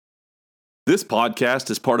This podcast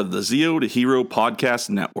is part of the Zeo to Hero Podcast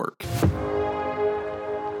Network.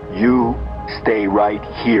 You stay right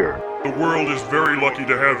here. The world is very lucky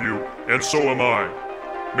to have you, and so am I.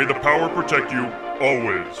 May the power protect you,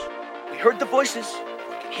 always. We heard the voices.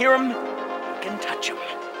 We can hear them. We can touch them.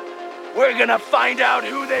 We're gonna find out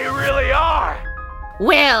who they really are.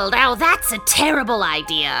 Well, now that's a terrible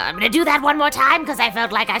idea. I'm gonna do that one more time because I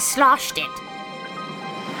felt like I sloshed it.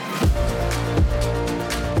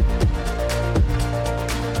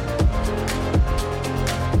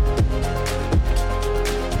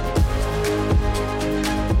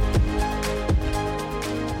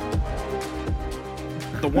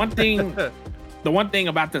 The one thing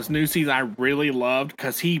about this new season I really loved,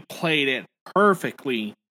 because he played it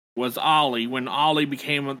perfectly, was Ollie. When Ollie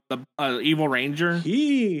became the evil ranger,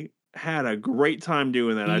 he had a great time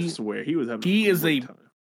doing that. I swear, he was having. He is a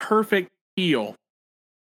perfect heel.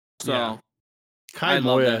 So, yeah. Kai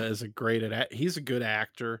Moya is he's a good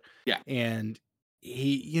actor. Yeah, and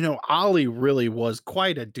Ollie really was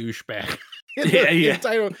quite a douchebag.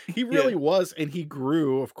 He really was, and he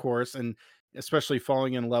grew, of course, and especially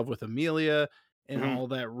falling in love with Amelia and all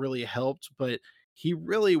that really helped. But he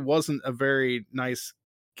really wasn't a very nice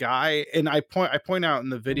guy. And I point out in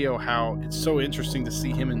the video how it's so interesting to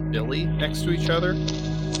see him and Billy next to each other.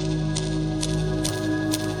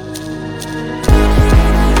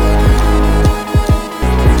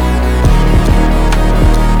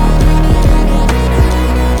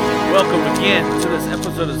 Welcome again to this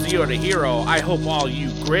episode of Zeo to Hero. I hope all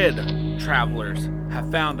you grid travelers have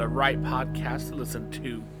found the right podcast to listen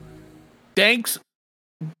to. Thanks.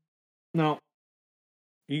 No.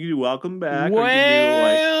 You can do welcome back.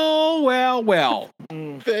 Well.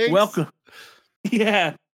 Thanks. Welcome.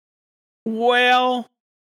 Yeah. Well,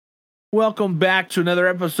 welcome back to another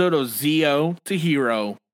episode of Zeo to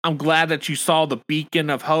Hero. I'm glad that you saw the beacon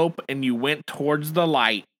of hope and you went towards the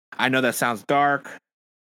light. I know that sounds dark,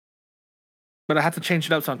 but I have to change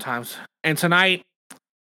it up sometimes. And tonight,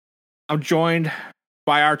 I'm joined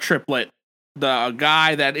by our triplet, the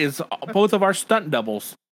guy that is both of our stunt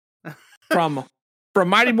doubles. From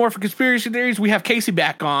Mighty Morphin Conspiracy Theories, we have Casey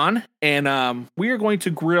back on, and we are going to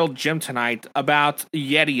grill Jim tonight about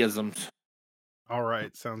Yetiisms. All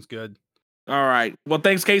right, sounds good. All right. Well,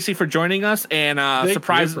 thanks, Casey, for joining us, and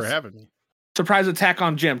surprise for having me. Surprise attack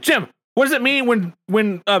on Jim. Jim, what does it mean when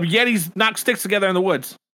Yetis knock sticks together in the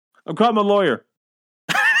woods? I'm calling my lawyer.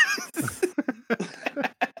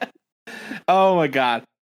 Oh my God.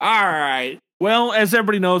 All right. Well, as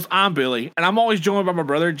everybody knows, I'm Billy, and I'm always joined by my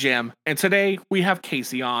brother Jim. And today we have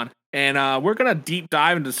Casey on, and we're gonna deep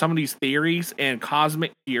dive into some of these theories and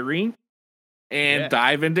cosmic theory, and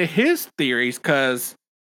dive into his theories, because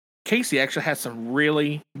Casey actually has some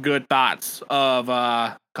really good thoughts of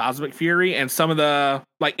cosmic theory and some of the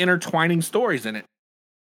intertwining stories in it.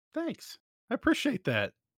 Thanks, I appreciate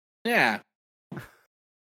that. Yeah.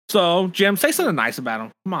 So, Jim, say something nice about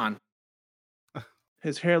him. Come on.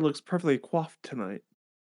 His hair looks perfectly coiffed tonight.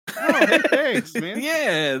 Oh, hey, thanks, man.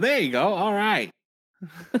 Yeah, there you go. All right.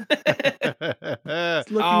 It's looking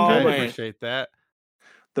good. I appreciate that.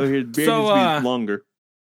 Though his beard needs to be longer.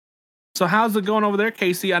 So how's it going over there,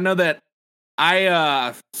 Casey? I know that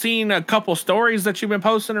I seen a couple stories that you've been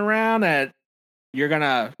posting around that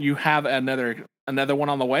you have another one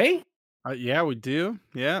on the way. Yeah, we do.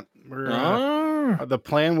 Yeah, we're the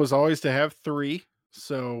plan was always to have 3.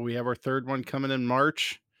 So we have our 3rd one coming in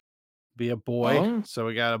March. Be a boy. Oh. So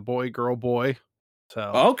we got a boy, girl, boy. So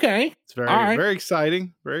okay, it's very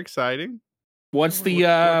exciting. Very exciting. What's the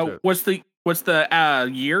year,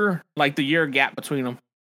 the year gap between them?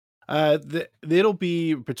 It'll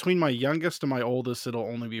be between my youngest and my oldest. It'll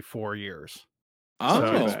only be 4 years. Oh,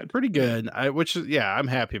 so it's pretty good. I'm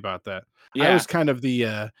happy about that. Yeah. I was kind of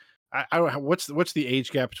the what's the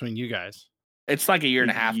age gap between you guys? It's like a year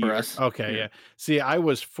and a half for us. Okay, yeah. See, I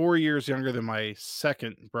was 4 years younger than my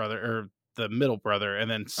second brother, or the middle brother, and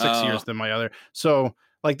then 6 years than my other. So,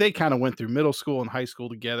 they kind of went through middle school and high school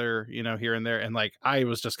together, here and there, and I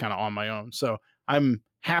was just kind of on my own. So, I'm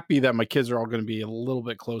happy that my kids are all going to be a little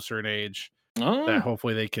bit closer in age. That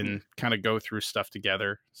hopefully they can kind of go through stuff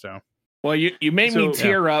together. So, well, you made me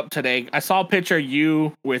tear up today. I saw a picture of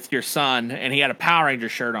you with your son, and he had a Power Ranger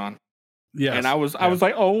shirt on. Yeah, and I was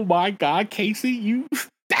like, oh my God, Casey, you.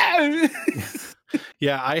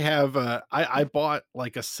 Yeah, I have. I bought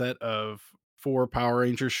a set of 4 Power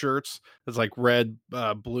Ranger shirts. It's red,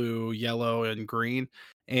 blue, yellow, and green,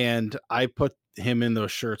 and I put him in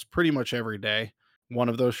those shirts pretty much every day. One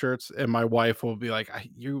of those shirts, and my wife will be like,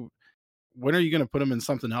 when are you going to put him in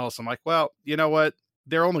something else? I'm like, well, you know what?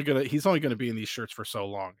 He's only going to be in these shirts for so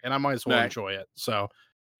long, and I might as well enjoy it. So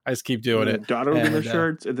I just keep doing it. Daughter will be in their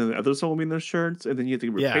shirts, and then the other son will be in their shirts, and then you have to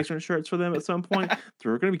get replacement shirts for them at some point. So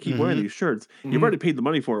we're going to keep wearing these shirts. You've already paid the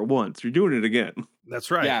money for it once. You're doing it again. That's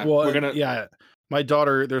right. Yeah, well, we're gonna. Yeah, my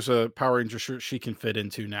daughter, there's a Power Ranger shirt she can fit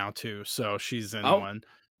into now too, so she's in one.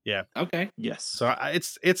 Yeah. Okay. Yes. So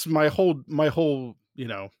it's my whole my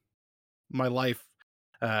life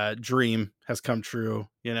dream has come true.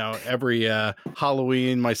 Every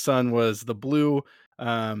Halloween, my son was the blue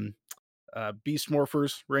Beast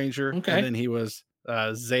Morphers Ranger, and then he was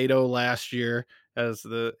Zato last year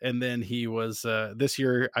and then he was this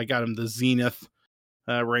year I got him the Zenith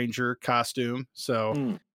Ranger costume.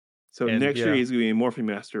 So next year he's gonna be a Morphing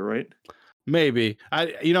Master, right? Maybe.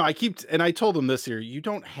 I told him this year, you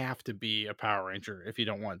don't have to be a Power Ranger if you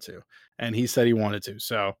don't want to, and he said he wanted to.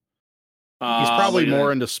 So he's probably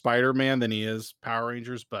more into Spider-Man than he is Power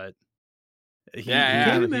Rangers, but he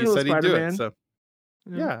said he'd do it. So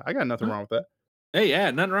yeah, I got nothing wrong with that. Hey, yeah,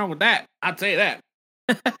 nothing wrong with that. I'll tell you that.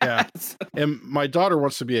 Yeah. And my daughter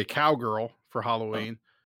wants to be a cowgirl for Halloween.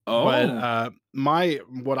 But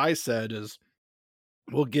what I said is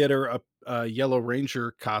we'll get her a Yellow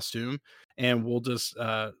Ranger costume, and we'll just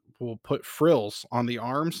we'll put frills on the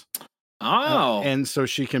arms. And so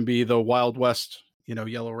she can be the Wild West,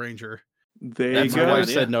 Yellow Ranger. There you go. My wife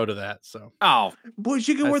said no to that. So boy,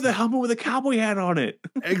 she can wear the helmet with a cowboy hat on it.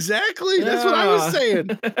 Exactly. That's what I was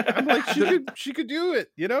saying. I'm like, she could do it.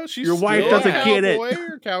 She's your wife doesn't get it.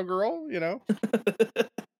 Or cowgirl.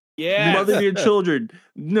 Yeah. Mother to your children.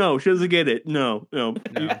 No, she doesn't get it. No. You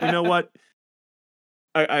know what?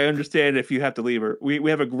 I understand if you have to leave her. We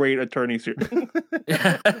have a great attorney here.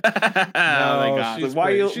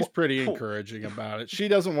 She's pretty encouraging about it. She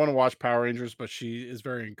doesn't want to watch Power Rangers, but she is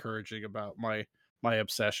very encouraging about my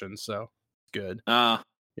obsession. So good. That's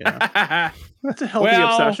a healthy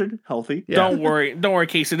obsession. Healthy. Yeah. Don't worry,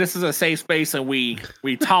 Casey. This is a safe space, and we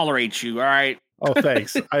tolerate you. All right. Oh,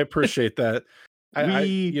 thanks. I appreciate that.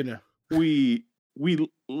 We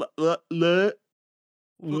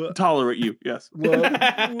tolerate you. Yes.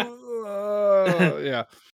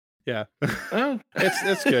 Yeah.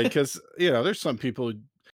 It's good because there's some people who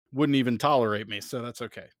wouldn't even tolerate me, so that's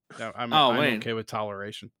okay. I'm okay with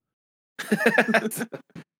toleration.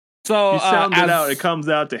 So you sound it out. It comes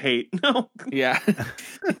out to hate. No. Yeah.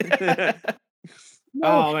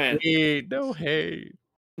 Man. No hate.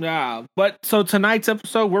 Yeah, but so tonight's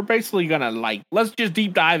episode, we're basically gonna let's just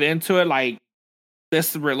deep dive into it.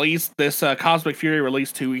 This Cosmic Fury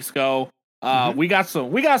released 2 weeks ago. We got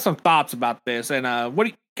some thoughts about this,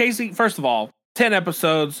 and Casey? First of all, 10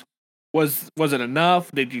 episodes. Was it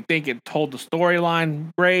enough? Did you think it told the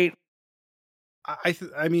storyline great?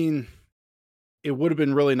 I mean, it would have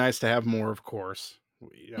been really nice to have more, of course.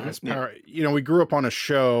 We grew up on a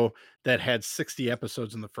show that had 60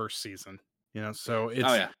 episodes in the first season. So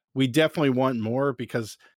we definitely want more,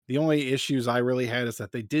 because the only issues I really had is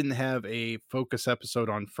that they didn't have a focus episode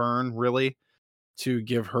on Fern, really, to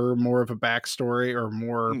give her more of a backstory or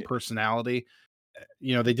more personality.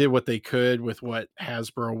 They did what they could with what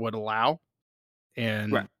Hasbro would allow.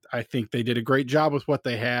 And I think they did a great job with what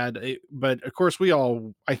they had. But of course,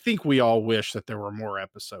 I think we all wish that there were more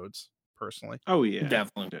episodes, personally. Oh, yeah.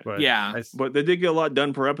 Definitely. But, but they did get a lot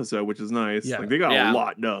done per episode, which is nice. Yeah. They got a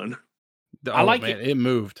lot done. I like it. It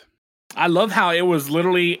moved. I love how it was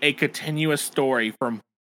literally a continuous story from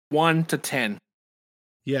 1 to 10.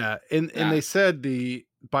 Yeah, and they said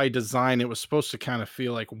by design it was supposed to kind of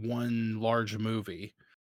feel like one large movie.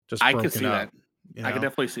 Just I could see up, that. I could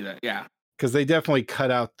definitely see that. Yeah, because they definitely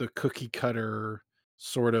cut out the cookie cutter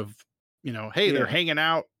sort of. They're hanging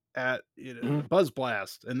out at Buzz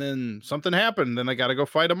Blast, and then something happened. Then they got to go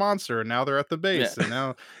fight a monster, and now they're at the base, and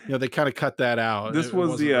now they kind of cut that out. This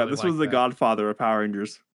was the Godfather of Power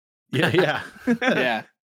Rangers. Yeah. Yeah.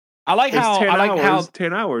 I like how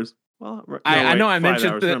 10 hours. Well, I know I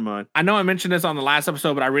mentioned this on the last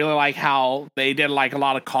episode, but I really like how they did a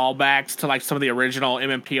lot of callbacks to some of the original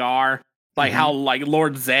MMPR, how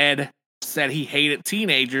Lord Zed said he hated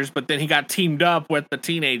teenagers, but then he got teamed up with the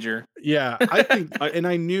teenager. Yeah, I think, and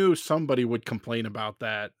I knew somebody would complain about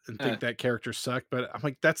that and think that character sucked, but I'm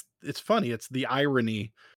like, it's funny. It's the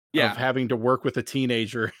irony of having to work with a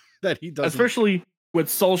teenager that he doesn't. Especially with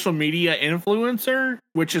social media influencer,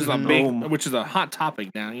 which is which is a hot topic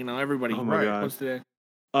now. Everybody wants to.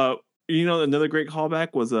 Another great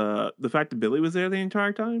callback was the fact that Billy was there the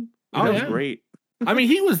entire time. That was great. I mean,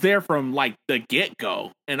 he was there from the get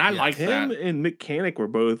go, and I like that. Him and Mechanic were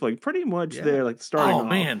both pretty much there, starting. Oh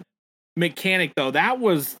man, Mechanic though, that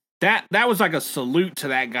was like a salute to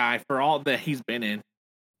that guy for all that he's been in.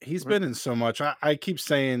 He's been in so much. I keep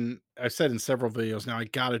saying, I've said in several videos now, I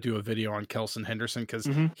got to do a video on Kelson Henderson because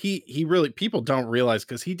he really, people don't realize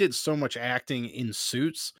because he did so much acting in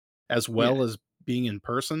Suits as well as being in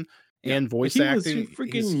person and voice acting. Was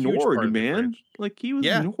freaking Nord, man. Like he was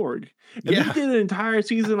Nord. And he did an entire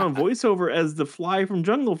season on voiceover as the Fly from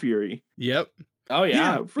Jungle Fury. Yep. Oh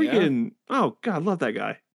yeah. Freaking. Oh God, love that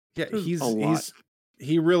guy. Yeah,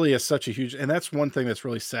 he really is such a huge, and that's one thing that's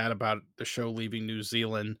really sad about the show leaving New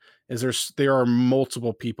Zealand is there are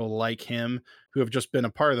multiple people like him who have just been a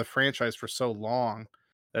part of the franchise for so long.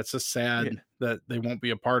 That's just sad that they won't be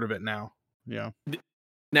a part of it now. Yeah.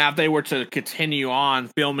 Now, if they were to continue on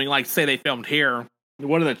filming, like say they filmed here,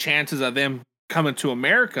 what are the chances of them coming to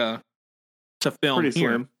America to film Pretty here?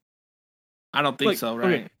 Slim. I don't think so,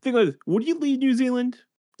 right? Okay, think like this. Would you leave New Zealand?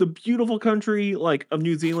 The beautiful country of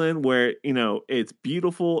New Zealand where it's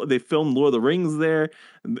beautiful. They filmed Lord of the Rings there.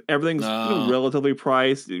 Everything's relatively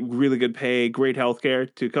priced, really good pay, great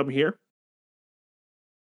healthcare to come here.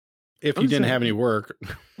 If you didn't have any work.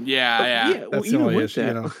 Yeah. That's the only issue,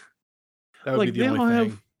 that would be the only thing.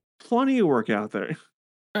 Have plenty of work out there.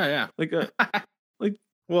 Oh yeah.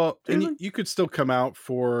 Well, and you could still come out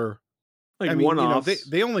for one-offs.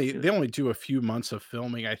 They only do a few months of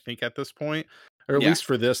filming, I think, at this point. Or at least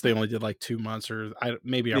for this, they only did like 2 months, or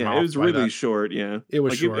maybe I'm off. It was really short. Yeah, it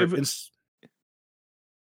was short. You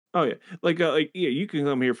can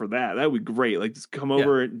come here for that. That would be great. Like, just come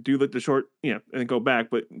over and do the short, and then go back.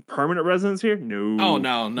 But permanent residence here? No. Oh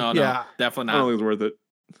no, definitely not. I don't think it's worth it.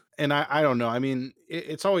 And I don't know. I mean,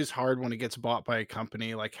 it's always hard when it gets bought by a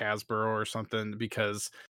company like Hasbro or something,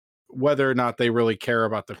 because whether or not they really care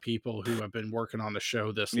about the people who have been working on the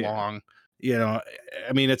show this long. I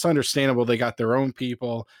mean, it's understandable. They got their own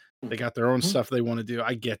people. They got their own stuff they want to do.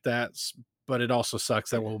 I get that. But it also sucks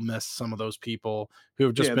that we'll miss some of those people who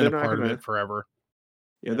have just been a part of it forever.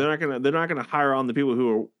 Yeah, they're not gonna hire on the people who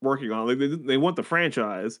are working on it. They want the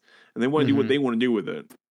franchise and they want to do what they want to do with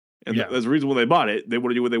it. And that's the reason when they bought it. They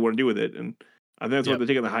want to do what they want to do with it. And I think that's why they're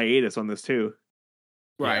taking the hiatus on this too.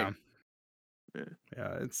 Right.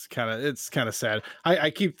 Yeah, it's kind of sad. I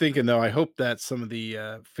keep thinking though, I hope that some of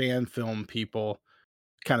the fan film people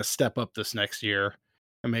kind of step up this next year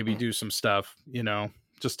and maybe do some stuff,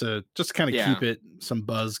 just to kind of keep it some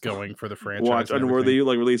buzz going for the franchise. Watch Unworthy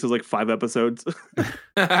releases 5 episodes.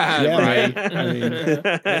 Right. I mean,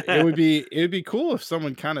 it would be cool if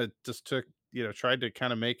someone kind of just took, tried to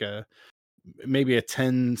kind of make maybe a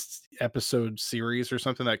 10 episode series or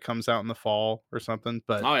something that comes out in the fall or something,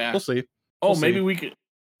 but we'll see. Maybe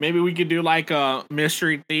we could do like a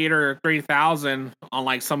Mystery Theater 3000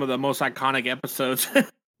 on some of the most iconic episodes.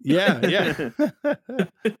 Yeah.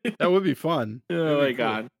 That would be fun. Oh my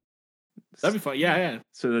God. That'd be fun. Yeah.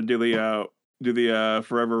 So to do the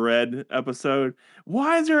Forever Red episode.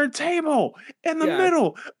 Why is there a table in the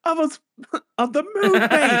middle of the moon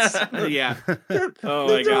base? Yeah.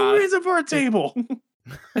 There's no reason for a table.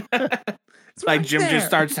 It's like Jim just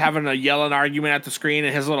starts having a yelling argument at the screen,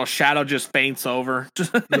 and his little shadow just faints over.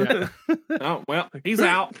 Oh well, he's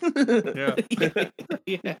out.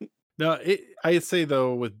 Yeah. No, I'd say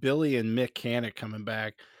though, with Billy and Mick Canick coming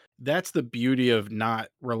back, that's the beauty of not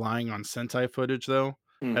relying on Sentai footage, though.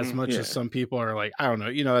 As much as some people are like, I don't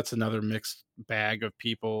know, that's another mixed bag of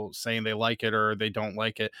people saying they like it or they don't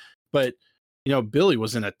like it. But Billy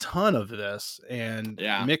was in a ton of this, and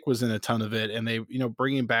Mick was in a ton of it, and they,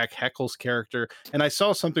 bringing back Heckle's character. And I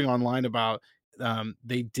saw something online about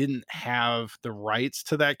they didn't have the rights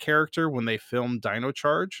to that character when they filmed Dino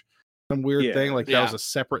Charge. Some weird thing, that was a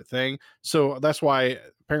separate thing. So that's why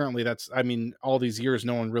apparently all these years,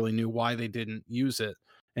 no one really knew why they didn't use it,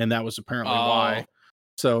 and that was apparently why.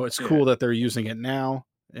 So it's cool that they're using it now,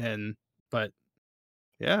 but.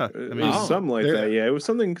 Yeah, I mean, something like that. Yeah, it was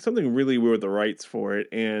something really weird with the rights for it,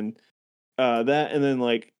 and that, and then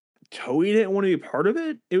Toei didn't want to be a part of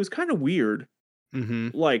it. It was kind of weird. Toei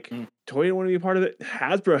didn't want to be a part of it.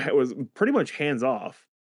 Hasbro was pretty much hands off,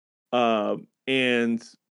 and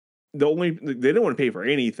they didn't want to pay for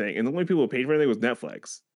anything, and the only people who paid for anything was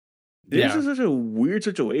Netflix. This is such a weird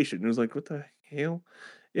situation. It was like, what the hell?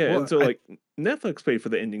 Yeah, and so Netflix paid for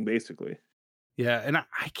the ending basically. Yeah, and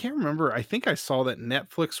I can't remember. I think I saw that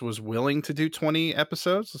Netflix was willing to do 20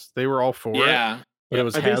 episodes. They were all for it. But it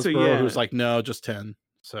was Hasbro who was like, no, just 10.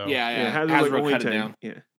 So Hasbro cut it down.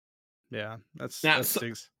 Yeah, that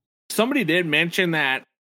stinks. Somebody did mention that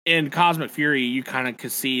in Cosmic Fury, you kind of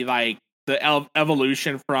could see the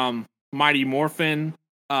evolution from Mighty Morphin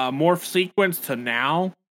morph sequence to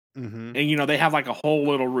now. And they have a whole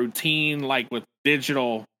little routine with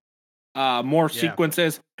digital morph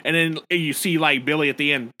sequences, and then you see Billy at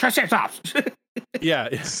the end, Triceratops. Yeah.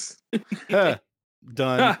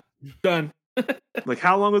 Done. Done. Like,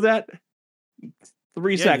 how long was that?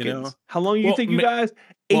 3 seconds. You know. How long do you think, you guys?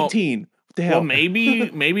 18. What the hell? Well,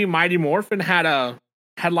 maybe Mighty Morphin had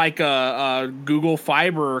like a Google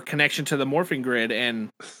Fiber connection to the morphing grid, and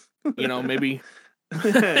maybe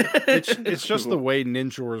it's just the way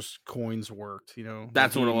Ninja's coins worked.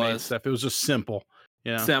 That's what it was. Stuff. It was just simple.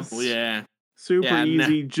 Simple, yeah. Super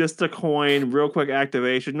easy, just a coin, real quick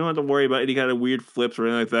activation. You don't have to worry about any kind of weird flips or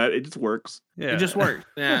anything like that. It just works. Yeah. It just worked.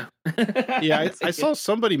 Yeah. Yeah, I saw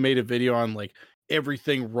somebody made a video on like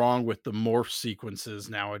everything wrong with the morph sequences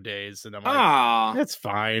nowadays, and I'm like, it's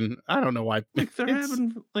fine. I don't know why. Like they're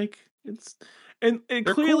having like it's and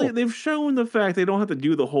clearly cool. They've shown the fact they don't have to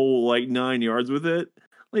do the whole like 9 yards with it.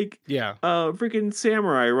 Like freaking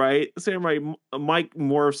Samurai, right? Samurai Mike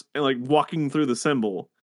morphs and like walking through the symbol.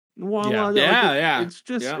 Yeah. It's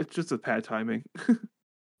just a bad timing.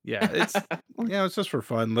 Yeah, it's just for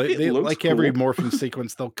fun. They like cool. Every morphing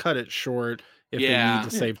sequence, they'll cut it short if they need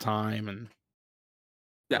to save time. And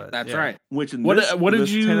that's right. Which in this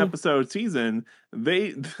 10-episode season,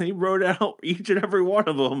 they wrote out each and every one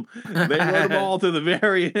of them. They wrote them all to the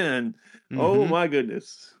very end. Mm-hmm. Oh my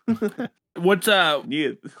goodness!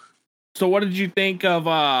 So what did you think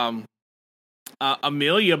of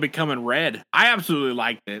Amelia becoming red? I absolutely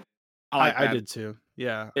liked it. I did too.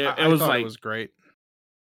 Yeah, it was it was great.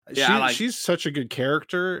 Yeah, she's such a good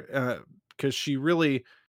character because she really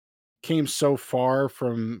came so far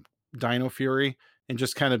from Dino Fury and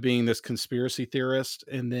just kind of being this conspiracy theorist,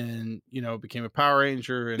 and then became a Power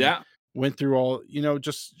Ranger and went through all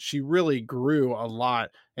just she really grew a lot,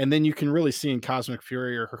 and then you can really see in Cosmic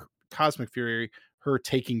Fury her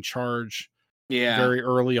taking charge very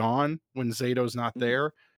early on when Zato's not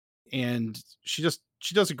there, and she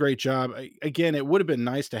does a great job. Again, it would have been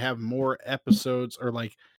nice to have more episodes, or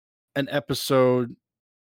like an episode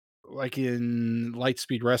like in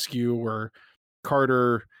Lightspeed Rescue where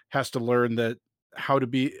Carter has to learn that how to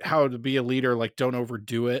be a leader, like don't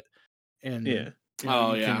overdo it, and you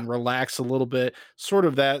can relax a little bit, sort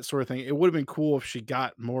of that sort of thing. It would have been cool if she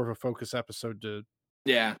got more of a focus episode to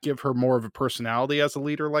give her more of a personality as a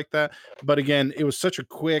leader like that. But again, it was such a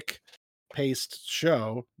quick paced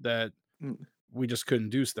show that we just couldn't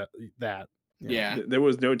do that. There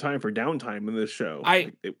was no time for downtime in this show.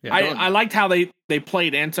 I liked how they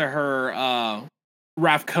played into her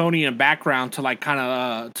Ravkonian background to like kind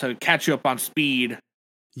of to catch you up on speed.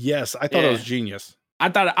 Yes, I thought it was genius.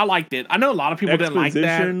 I liked it. I know a lot of people didn't like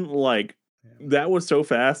that. Like that was so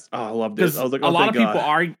fast. Oh, I loved it. I was like, a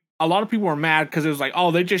lot of people were mad because it was like,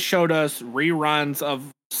 oh, they just showed us reruns of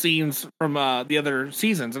scenes from the other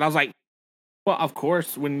seasons, and I was like, well, of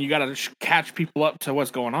course, when you got to catch people up to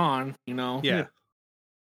what's going on, Yeah,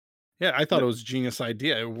 I thought it was a genius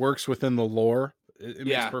idea. It works within the lore. It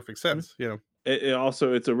makes perfect sense. It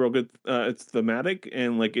also, it's a real good. It's thematic,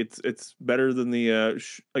 and like it's better than the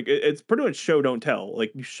it's pretty much show don't tell.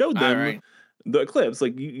 Like you showed them the clips,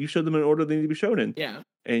 like you showed them in order they need to be shown in. Yeah,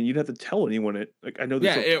 and you'd have to tell anyone it. Like I know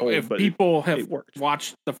this. If people have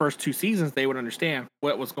watched the first 2 seasons, they would understand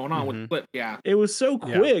what was going on with the clip. Yeah, it was so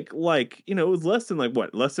quick. Like it was less than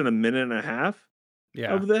less than a minute and a half.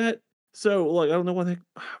 Of that. So like I don't know why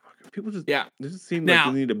people just it just seem like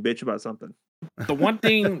they need to bitch about something. The one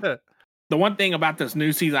thing about this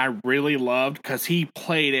new season I really loved, because he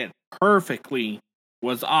played it perfectly,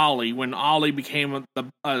 was Ollie. When Ollie became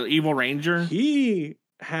the Evil Ranger, he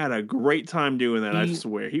had a great time doing that. I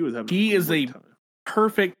swear, he was having. He is a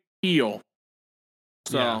perfect heel.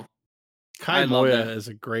 So, Kai Moya is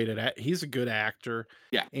he's a good actor.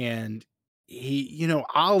 Yeah, and he,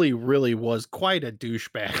 Ollie really was quite a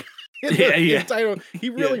douchebag. He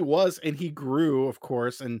really was, and he grew, of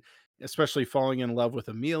course, and especially falling in love with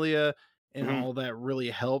Amelia and all that really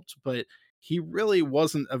helped. But he really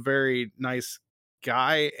wasn't a very nice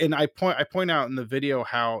guy. And I point out in the video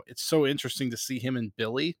how it's so interesting to see him and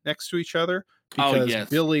Billy next to each other, because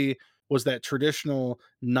Billy was that traditional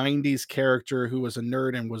 90s character who was a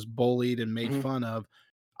nerd and was bullied and made fun of.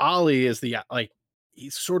 Ollie is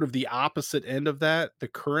he's sort of the opposite end of that, the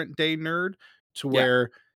current day nerd, to where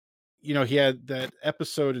he had that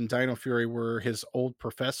episode in Dino Fury where his old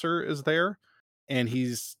professor is there and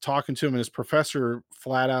he's talking to him, and his professor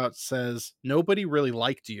flat out says, nobody really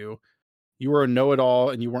liked you. You were a know-it-all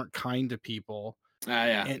and you weren't kind to people.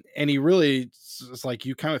 And he really is like,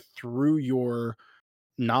 you kind of threw your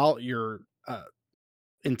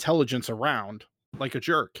intelligence around like a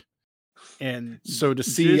jerk. And so to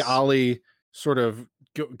see Ollie sort of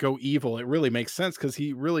go evil, it really makes sense, because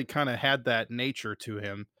he really kind of had that nature to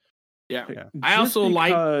him. Yeah. I also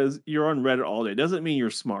like because you're on Reddit all day doesn't mean you're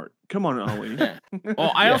smart. Come on, Ollie. Yeah.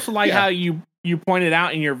 Well, I also like how you pointed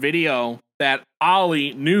out in your video that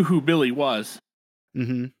Ollie knew who Billy was.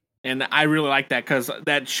 Mm-hmm. And I really like that because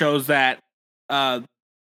that shows that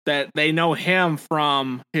that they know him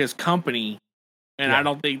from his company, and I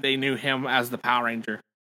don't think they knew him as the Power Ranger.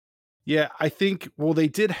 Yeah, I think. Well, they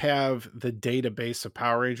did have the database of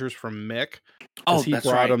Power Rangers from Mick. Oh, he that's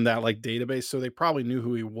brought right. him that like database, so they probably knew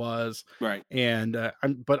who he was. Right. And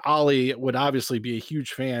but Ollie would obviously be a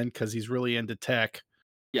huge fan because he's really into tech.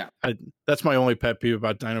 Yeah, that's my only pet peeve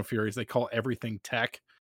about Dino Fury is they call everything tech.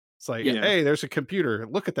 It's like, hey, there's a computer.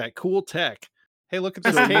 Look at that cool tech. Hey, look at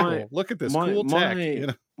this cable. Look at this cool tech. You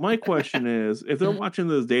know? My question is, if they're watching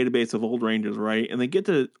this database of old Rangers, right, and they get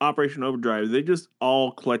to Operation Overdrive, they just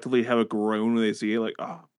all collectively have a groan when they see it, like,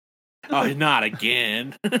 oh, not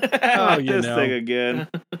again. This thing again.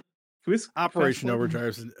 Operation Overdrive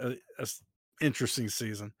is an interesting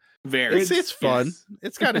season. Very. It's fun. Yes.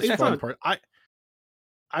 It's got its fun part.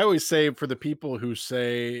 I always say for the people who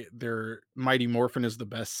say their Mighty Morphin is the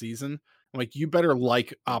best season, I'm like, you better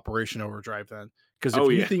like Operation Overdrive then. Because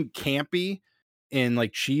if you think campy and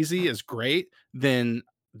like cheesy is great, then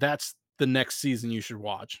that's the next season you should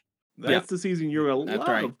watch. That's the season you're gonna love.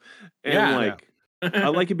 Right. And I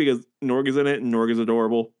like it because Norg is in it and Norg is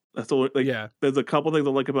adorable. That's the there's a couple things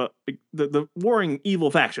I like about the warring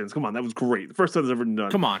evil factions. Come on, that was great. The first time it's ever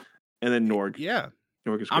done. Come on. And then Norg. Yeah.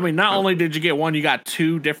 Norg is great. I mean, not only did you get one, you got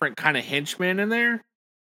two different kind of henchmen in there.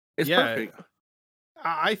 It's perfect.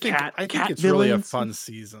 I think it's really a fun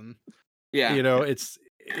season. Yeah. You know, it's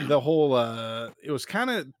the whole it was kind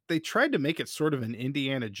of they tried to make it sort of an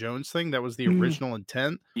Indiana Jones thing. That was the original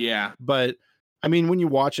intent. Yeah. But I mean, when you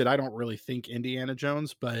watch it, I don't really think Indiana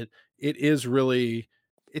Jones, but it is really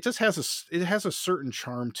it just has a certain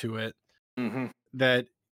charm to it that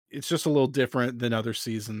it's just a little different than other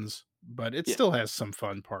seasons, but it still has some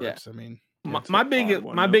fun parts. I mean, my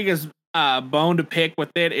biggest bone to pick with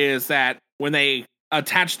it is that when they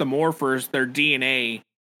attached the morphers, their DNA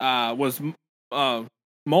was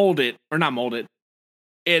molded or not molded.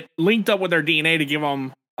 It linked up with their DNA to give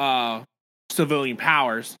them civilian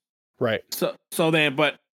powers. Right. So then,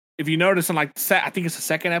 but if you notice in like I think it's the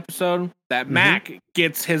second episode that Mac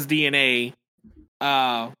gets his DNA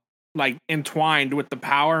like entwined with the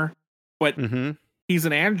power, but he's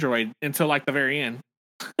an android until like the very end.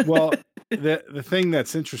 Well, the thing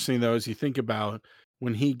that's interesting though is you think about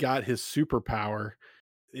when he got his superpower,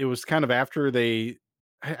 it was kind of after I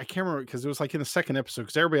can't remember because it was like in the second episode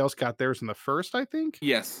because everybody else got theirs in the first, I think.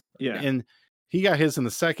 Yes. Yeah. And he got his in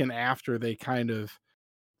the second after they kind of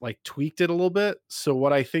like tweaked it a little bit. So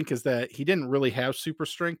what I think is that he didn't really have super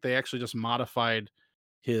strength. They actually just modified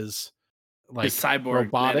his cyborg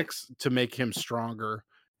robotics to make him stronger.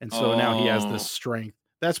 And so now he has this strength.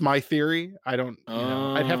 That's my theory. I don't,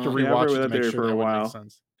 I'd have to rewatch it to make sure that would make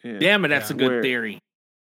sense. Yeah. Damn it, that's a good theory.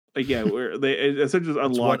 Yeah, where they essentially just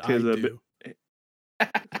unlocked his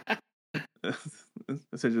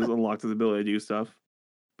essentially just unlocked his ability to do stuff.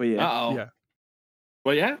 But yeah. Yeah.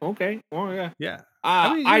 Well, yeah, okay. Well, yeah. Yeah.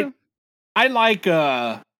 I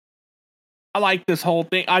like this whole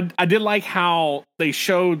thing. I did like how they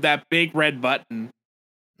showed that big red button.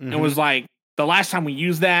 It was like the last time we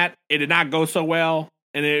used that, it did not go so well.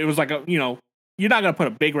 And it was like you're not gonna put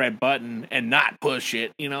a big red button and not push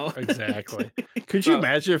it, Exactly. Could you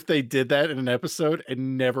imagine if they did that in an episode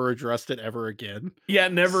and never addressed it ever again? Yeah,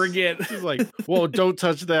 never again. It's like, well, don't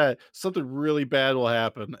touch that. Something really bad will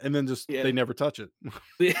happen, and then they never touch it.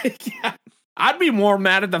 Yeah, I'd be more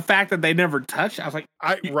mad at the fact that they never touched. I was like,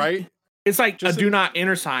 right. It's like just a do not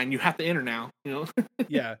enter sign. You have to enter now.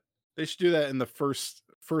 Yeah, they should do that in the first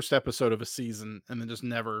episode of a season, and then just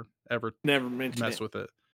never mess with it.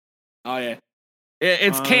 Oh yeah.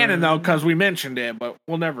 It's canon though, because we mentioned it, but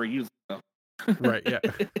we'll never use it though. Right, yeah.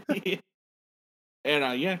 And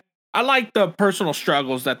I like the personal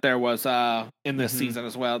struggles that there was in this season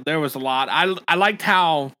as well. There was a lot. I liked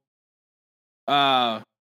how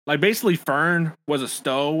like basically Fern was a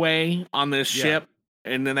stowaway on this ship,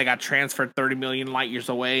 and then they got transferred 30 million light years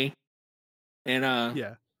away. And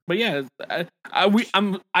but yeah,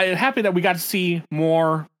 I'm happy that we got to see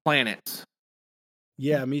more planets.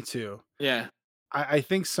 Yeah, me too. Yeah. I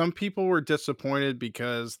think some people were disappointed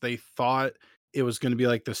because they thought it was going to be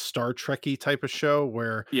like the Star Trek-y type of show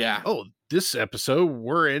where, this episode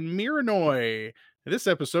we're in Miranoi. This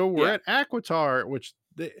episode we're at Aquitar, which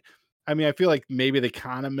I feel like maybe they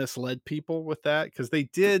kind of misled people with that because they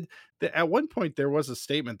did. At one point, there was a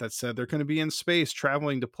statement that said they're going to be in space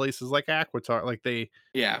traveling to places like Aquitar. Like they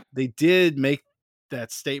did make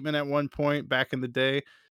that statement at one point back in the day.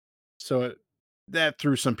 So that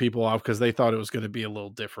threw some people off because they thought it was going to be a little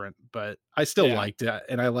different, but I still liked it,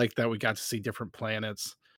 and I liked that we got to see different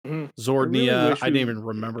planets. Zordnia, I didn't even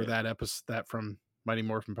remember that episode that from Mighty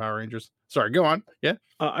Morphin Power Rangers. Sorry, go on. Yeah,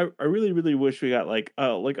 I really really wish we got like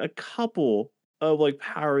a couple of like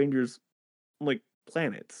Power Rangers like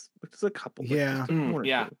planets, just a couple. Yeah,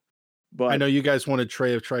 yeah. But I know you guys wanted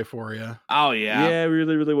Trey of Triforia. Oh yeah, yeah,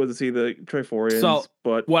 really really wanted to see the Triforians. So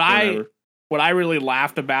but what I really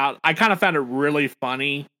laughed about, I kind of found it really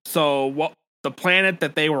funny. So what the planet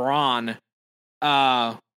that they were on,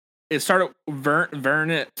 it started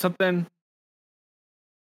Vernet something.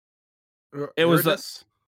 It was it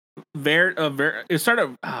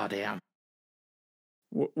started. Oh damn!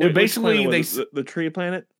 It basically the tree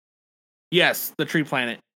planet. Yes, the tree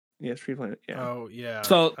planet. Yes, tree planet. Yeah. Oh yeah.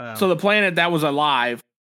 So the planet that was alive,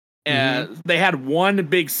 they had one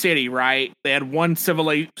big city, right? They had one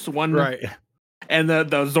civilization, right. And the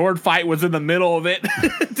Zord fight was in the middle of it.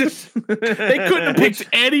 They couldn't have picked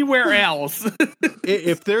anywhere else.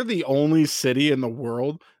 If they're the only city in the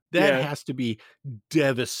world, that has to be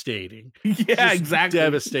devastating. Yeah, exactly.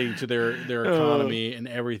 Devastating to their economy and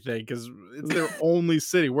everything, because it's their only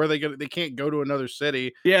city. Where they can't go to another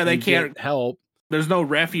city. Yeah, they can't help. There's no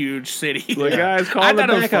refuge city. The guys calling the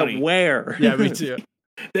backup. Where? Yeah, me too.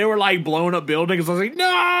 They were like blowing up buildings. I was like,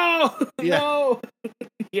 no, no.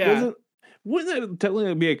 Yeah. Wouldn't that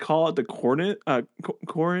technically be a call out to Corinth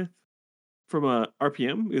from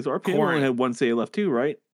RPM? Because RPM only had one city left too,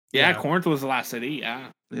 right? Yeah, Corinth was the last city. Yeah.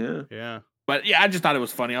 But yeah, I just thought it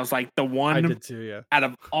was funny. I was like, the one I did too, yeah. Out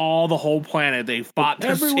of all the whole planet, they fought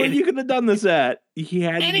everywhere you could have done this at. He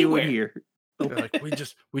had to do it here. They're like,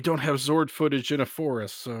 we don't have Zord footage in a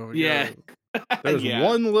forest, so there's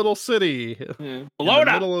one little city in the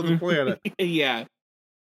middle of the planet. Yeah.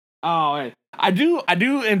 Oh, I did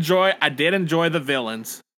enjoy the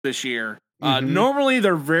villains this year. Normally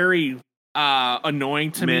they're very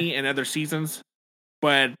annoying to me in other seasons,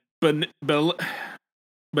 but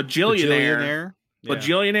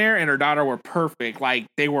Bajillionaire and her daughter were perfect. Like,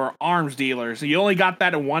 they were arms dealers. You only got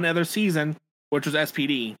that in one other season, which was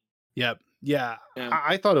SPD. Yep. Yeah.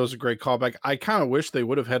 I thought it was a great callback. I kind of wish they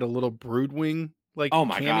would have had a little Broodwing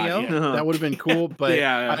cameo. God, that would have been cool. But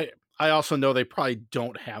I also know they probably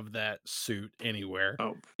don't have that suit anywhere.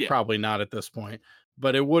 Oh, probably not at this point.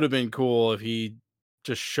 But it would have been cool if he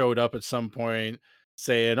just showed up at some point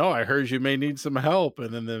saying, "Oh, I heard you may need some help,"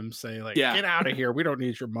 and then them say like, "Get out of here. We don't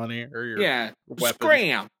need your money or your weapons."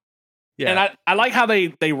 Scram. Yeah. And I like how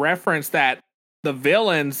they reference that the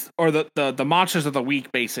villains or the monsters of the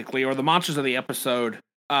week, basically, or the monsters of the episode,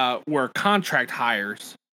 were contract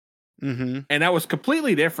hires. And that was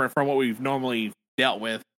completely different from what we've normally dealt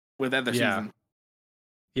with other seasons.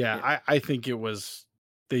 Yeah, I think it was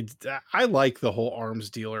I like the whole arms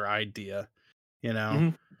dealer idea, you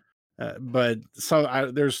know. But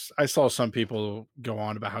I saw some people go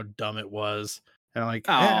on about how dumb it was, and I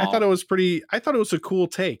thought it was a cool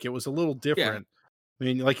take. It was a little different. I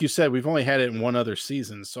mean, like you said, we've only had it in one other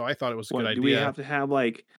season, so I thought it was a good idea. Do we have to have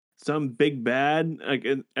like some big bad like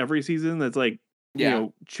in every season that's like you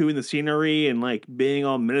know, chewing the scenery and like being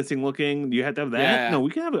all menacing looking? You have to have that? Yeah. No,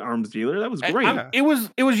 we can have an arms dealer. That was great. It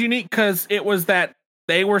was unique because it was that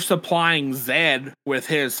they were supplying Zed with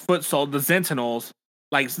his foot soldiers, the Sentinels.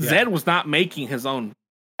 Like Zed was not making his own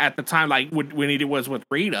at the time. Like when he was with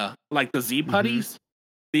Rita, like the Z putties,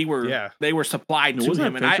 they were supplied to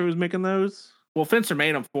him. And Fincher was making those. Well, Fincher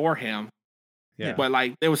made them for him. Yeah, but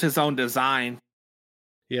like it was his own design.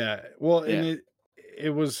 Yeah, well, and it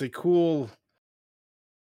was a cool.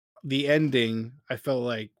 The ending, I felt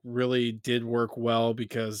like, really did work well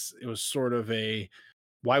because it was sort of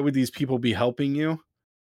why would these people be helping you?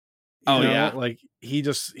 Like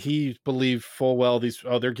he believed full well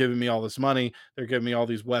they're giving me all this money, they're giving me all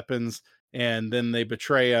these weapons, and then they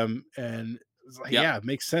betray him, and it's like, it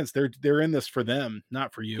makes sense. They're in this for them,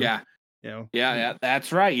 not for you. Yeah,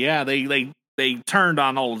 that's right. Yeah, they turned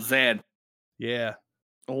on old Zed. Yeah.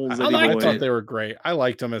 I thought they were great. I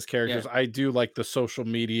liked them as characters. I do like the social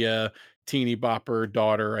media teeny bopper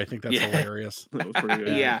daughter. I think that's hilarious. That was pretty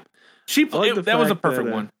good. That was a perfect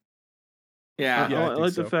one. Yeah, I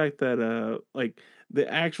like the fact that like they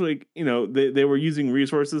actually, they were using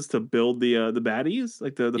resources to build the baddies,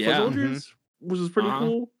 like the foot soldiers, which is pretty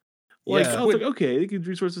cool. Like I was like, okay, they can use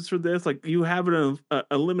resources for this. Like you have a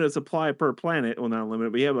limited supply per planet. Well, not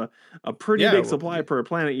unlimited, but you have a pretty big supply per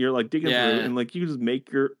planet. You're like digging through, and like you just make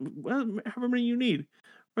however many you need,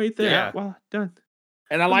 right there. Yeah. Well, done.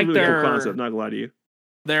 And I like really their cool concept. Not gonna lie to you.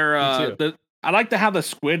 I like how the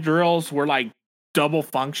squid drills were like double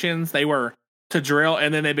functions. They were to drill,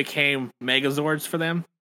 and then they became Megazords for them.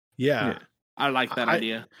 Yeah. I like that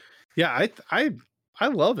idea. Yeah, I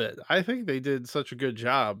love it. I think they did such a good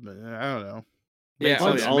job. I don't know. Yeah,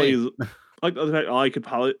 like the fact Ollie could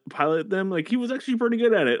pilot them. Like he was actually pretty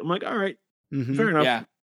good at it. I'm like, all right, fair enough. Yeah,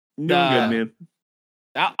 good, man.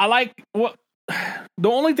 I like what. The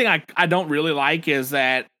only thing I don't really like is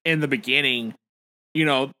that in the beginning, you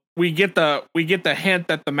know, we get the hint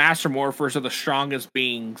that the Master Morphers are the strongest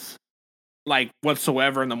beings, like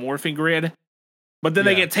whatsoever in the morphing grid. But then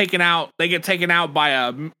they get taken out. They get taken out by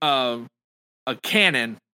a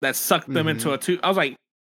cannon that sucked them into a tube. I was like,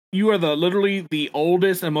 you are literally the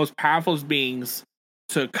oldest and most powerful beings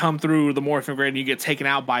to come through the morphing grid, and you get taken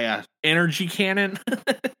out by a energy cannon.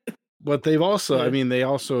 But they've also, I mean, they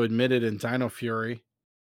also admitted in Dino Fury.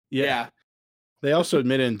 Yeah. They also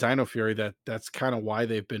admitted in Dino Fury that that's kind of why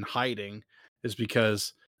they've been hiding, is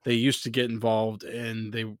because they used to get involved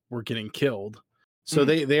and they were getting killed. So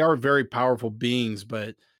they are very powerful beings,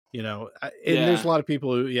 but you know, and there's a lot of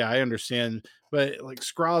people who, I understand, but like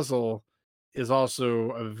Scrozzle is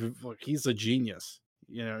also he's a genius.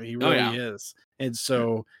 You know, he really is. And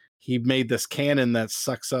so he made this cannon that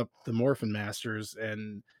sucks up the Morphin Masters,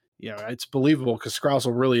 and you know, it's believable because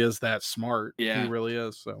Scrozzle really is that smart. Yeah, he really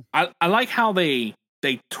is. So I like how they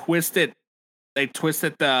twisted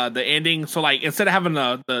the ending. So like instead of having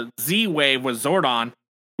the Z wave with Zordon,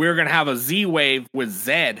 we were gonna have a Z wave with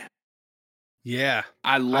Zed. Yeah,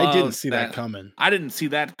 I didn't see that coming. I didn't see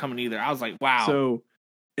that coming either. I was like, wow. So,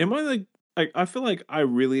 am I like I feel like I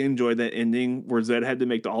really enjoyed that ending where Zed had to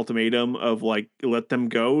make the ultimatum of like let them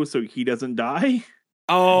go so he doesn't die.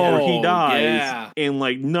 Oh, or he dies, and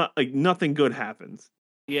like nothing good happens.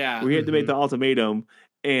 Yeah, we had to make the ultimatum,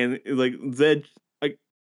 and like Zed, like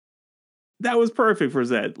that was perfect for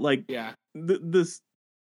Zed. Like, this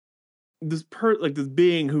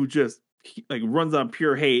being who just like runs on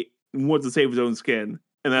pure hate and wants to save his own skin,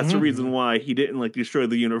 and that's the reason why he didn't like destroy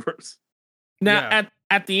the universe. Now,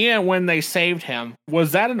 at the end when they saved him,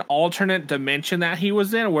 was that an alternate dimension that he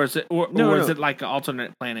was in, or was it was it like an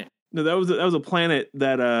alternate planet? No, that was a planet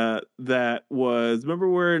that was. Remember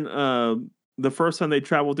when the first time they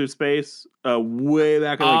traveled through space, way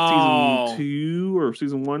back in like season 2 or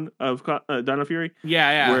season 1 of Dino Fury?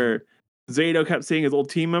 Yeah. Where Zato kept seeing his old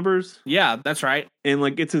team members. Yeah, that's right. And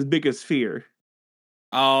like it's his biggest fear.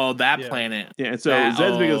 Oh, that planet. Yeah, so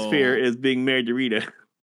Zed's biggest fear is being married to Rita.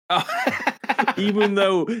 Oh. Even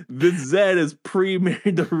though this Zed is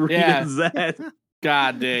pre-married to Rita Zed.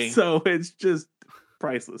 God dang. So it's just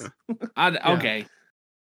priceless. Okay.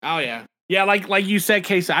 Oh yeah. Yeah, like you said,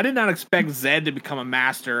 Casey, I did not expect Zed to become a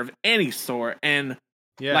master of any sort. And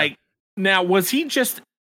like now did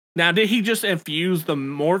he just infuse the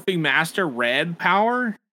morphing master red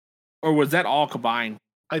power? Or was that all combined?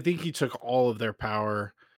 I think he took all of their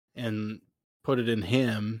power and put it in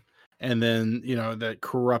him, and then you know that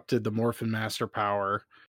corrupted the Morphin Master power.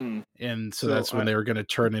 And so that's when they were going to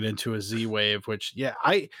turn it into a Z wave, which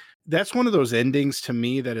that's one of those endings to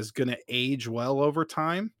me that is going to age well over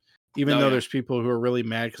time, even though there's people who are really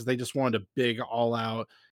mad because they just wanted a big all out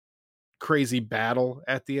crazy battle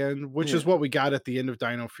at the end, which is what we got at the end of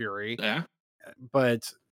Dino Fury. Yeah.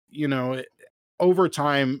 But you know, over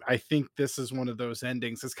time, I think this is one of those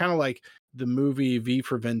endings. It's kind of like the movie V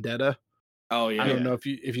for Vendetta. Oh yeah. I don't know if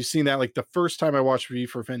you've seen that. Like the first time I watched V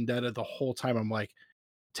for Vendetta, the whole time I'm like,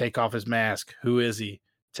 take off his mask. Who is he?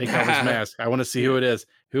 Take off his mask. I want to see who it is.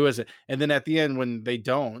 Who is it? And then at the end, when they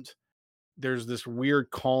don't, there's this weird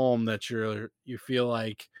calm that you feel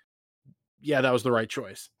like, yeah, that was the right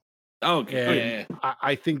choice. Okay.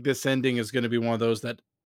 I think this ending is going to be one of those that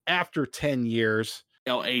after 10 years,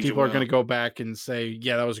 people are going to go back and say,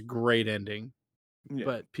 yeah, that was a great ending. Yeah.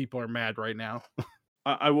 But people are mad right now.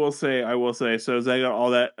 I will say. So they got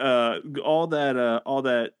all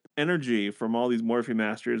that energy from all these Morphin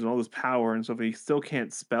Masters and all this power and stuff. He still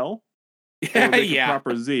can't spell.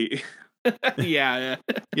 Proper Z. yeah.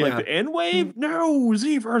 Like the N wave? No,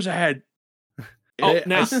 Z first ahead.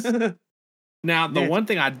 Now the one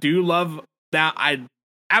thing I do love that I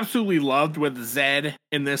absolutely loved with Zed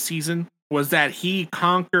in this season was that he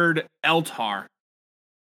conquered Eltar.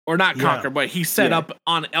 Or not conquered, but he set up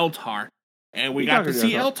on Eltar. And we got to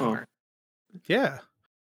see Eltar. Yeah.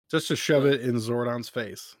 Just to shove it in Zordon's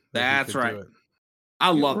face. That's right. I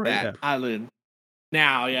love that. I live.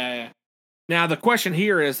 Now, Now, the question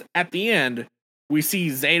here is, at the end, we see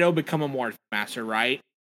Zato become a Morphin Master, right?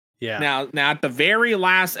 Yeah. Now, at the very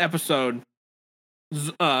last episode,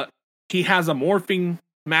 he has a Morphing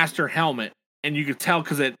Master helmet, and you could tell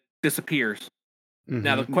because it disappears. Mm-hmm.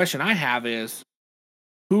 Now, the question I have is,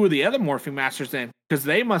 who are the other Morphing Masters then? Because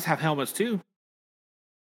they must have helmets too.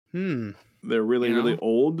 they're really really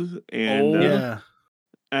old, and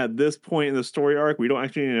at this point in the story arc, we don't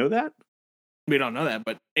actually know that. We don't know that,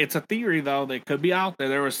 but it's a theory though. They could be out there.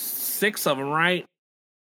 There was 6 of them, right?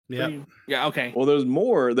 Yeah. Yeah. Okay. Well, there's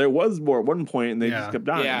more. There was more at one point, and they just kept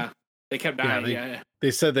dying. Yeah. They kept dying.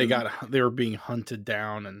 They said they were being hunted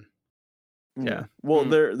down, and yeah. Well,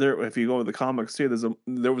 there. If you go with the comics too,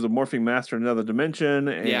 there was a morphing master in another dimension,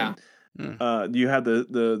 and you had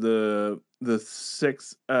the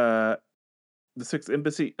 6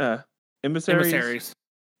 emissaries.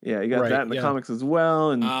 Yeah, you got that in the comics as well,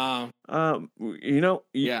 and we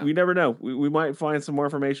never know. We might find some more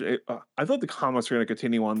information. I thought the comics were going to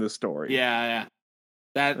continue on this story. Yeah.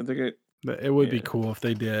 That I think it would be cool if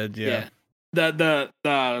they did. Yeah.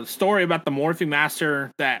 The story about the morphing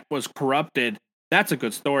master that was corrupted. That's a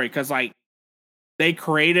good story because like they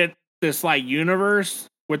created this like universe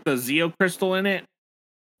with the Zeo crystal in it,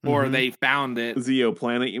 or they found it. Zeo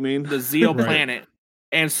planet, you mean? The Zeo planet.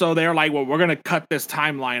 And so they're like, well, we're going to cut this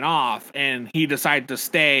timeline off. And he decided to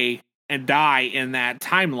stay and die in that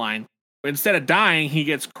timeline. But instead of dying, he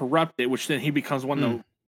gets corrupted, which then he becomes one of the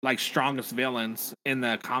like strongest villains in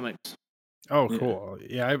the comics. Oh, cool.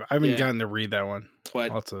 Yeah, I haven't gotten to read that one.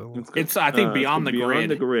 But it's I think, Beyond the Grid.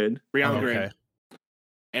 Beyond the Grid.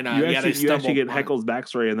 And you actually get Heckle's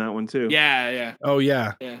backstory in that one, too. Yeah. Oh,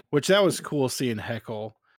 yeah. Which that was cool seeing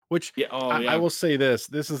Heckle. Which I will say this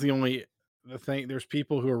is the thing. There's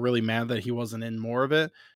people who are really mad that he wasn't in more of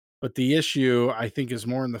it, but the issue I think is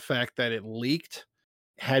more in the fact that it leaked.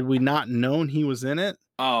 Had we not known he was in it,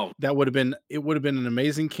 that would have been an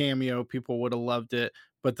amazing cameo. People would have loved it.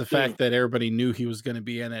 But the fact that everybody knew he was going to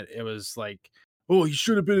be in it, it was like, oh, he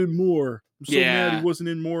should have been in more. I'm so mad he wasn't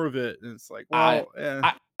in more of it. And it's like, well,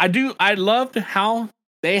 I loved how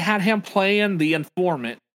they had him playing the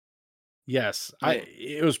informant. Yes,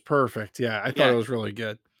 it was perfect. Yeah, I thought it was really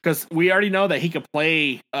good. Because we already know that he could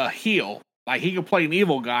play a heel. Like, he could play an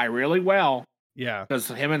evil guy really well. Yeah. Because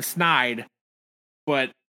him and Snide. But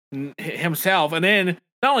himself. And then,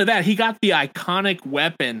 not only that, he got the iconic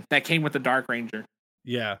weapon that came with the Dark Ranger.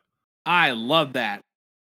 Yeah. I love that.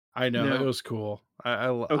 I know. It was cool. That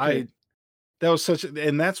was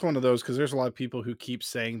and that's one of those, because there's a lot of people who keep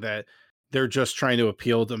saying that they're just trying to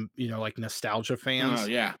appeal to, like nostalgia fans. Oh,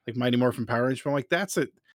 yeah. Like Mighty Morphin Power Rangers. But I'm like, that's it.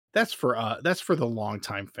 That's for the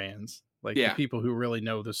longtime fans, like the people who really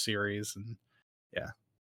know the series, and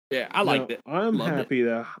I liked it. I'm happy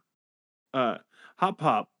that Hop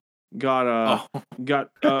Pop got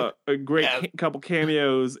a great couple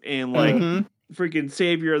cameos and like freaking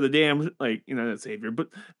savior of the damn, like not savior, but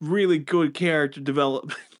really good character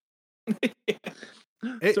development.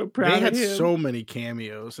 So proud. They had of him. So many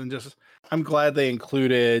cameos, and just I'm glad they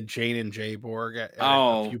included Jane and Jay Borg at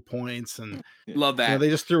a few points, and love that. They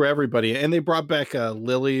just threw everybody, and they brought back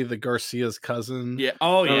Lily, the Garcia's cousin. Yeah.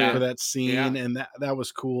 For that scene, and that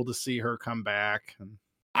was cool to see her come back. And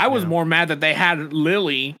I was more mad that they had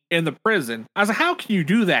Lily in the prison. I was like, how can you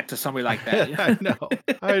do that to somebody like that?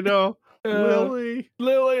 I know. Lily,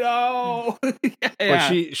 oh,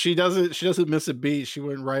 but she doesn't miss a beat. She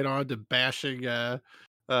went right on to bashing their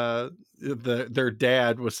dad.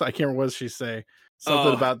 I can't remember what she say.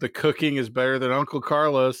 Something about the cooking is better than Uncle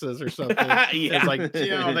Carlos's or something. It's like,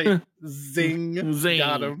 they zing,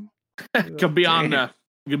 got him. Could be on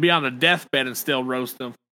the deathbed and still roast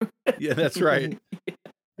them. Yeah, that's right.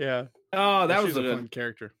 Yeah. Oh, that was a fun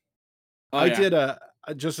character. Did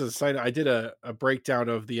just as a side, I did a breakdown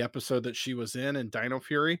of the episode that she was in Dino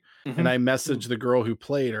Fury, and I messaged the girl who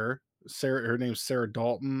played her, Sarah. Her name's Sarah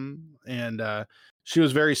Dalton, and she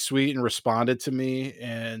was very sweet and responded to me,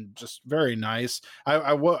 and just very nice.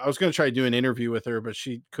 I was going to try to do an interview with her, but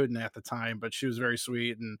she couldn't at the time. But she was very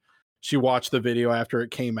sweet, and she watched the video after it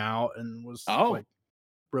came out and was like,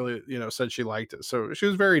 really, said she liked it. So she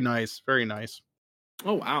was very nice, very nice.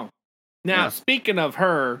 Oh wow! Now speaking of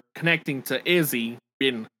her connecting to Izzy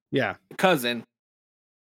being cousin,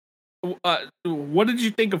 what did you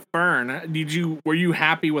think of Fern? Were you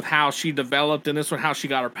happy with how she developed in this one? How she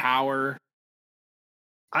got her power?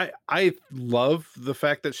 I love the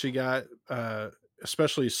fact that she got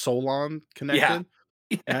especially Solon connected.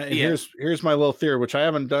 And here's my little theory, which I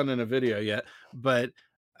haven't done in a video yet, but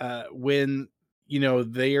when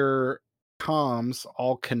their comms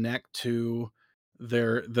all connect to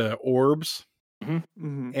the orbs,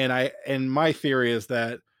 and my theory is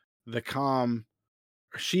that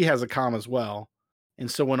she has a comm as well, and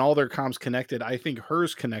so when all their comms connected, I think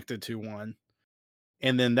hers connected to one.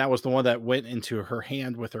 And then that was the one that went into her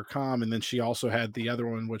hand with her comm. And then she also had the other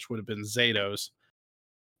one, which would have been Zato's.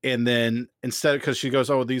 And then instead, because she goes,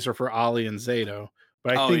 oh, these are for Ollie and Zato.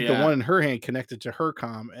 But I think the one in her hand connected to her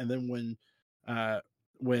comm, and then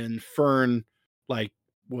when Fern like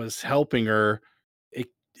was helping her, it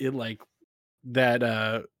like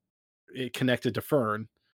that it connected to Fern,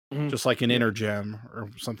 just like an inner gem or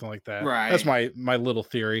something like that. Right. That's my little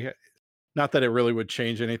theory. Not that it really would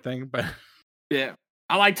change anything, but yeah.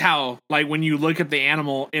 I liked how, like, when you look at the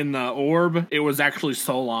animal in the orb, it was actually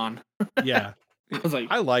Solon. Yeah. I was like,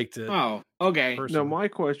 I liked it. Oh, okay. Now, my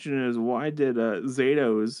question is, why did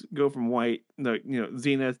Zados go from white,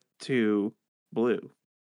 Zenith to blue?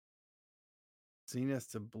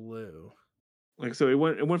 Zenith to blue. Like, so it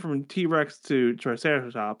went from T-Rex to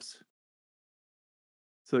Triceratops.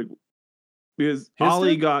 So, like, because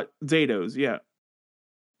Ollie got Zados, yeah.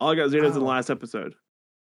 Ollie got Zados in the last episode.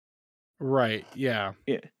 Right, yeah.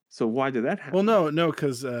 Yeah. So why did that happen? Well, no,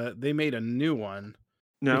 because they made a new one.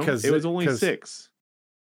 No, because it was only 6.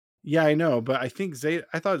 Yeah, I know, but I think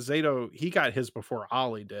I thought Zato, he got his before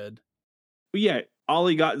Ollie did. But yeah,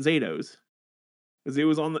 Ollie got Zados. Because it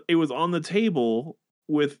was on the table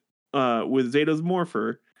with Zato's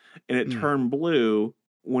Morpher, and it turned blue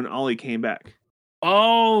when Ollie came back.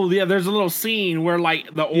 Oh, yeah, there's a little scene where,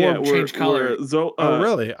 like, the orb changed color. Oh,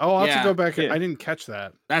 really? Oh, I'll have to go back. I didn't catch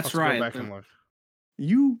that. That's right. Go back and look.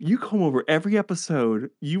 You come over every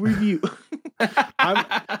episode. You review.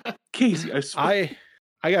 Casey, I swear.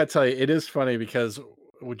 I gotta tell you, it is funny because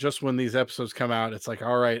just when these episodes come out, it's like,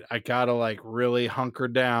 all right, I gotta like really hunker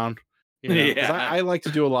down. I like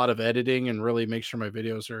to do a lot of editing and really make sure my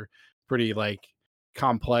videos are pretty like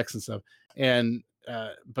complex and stuff. And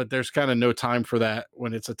but there's kind of no time for that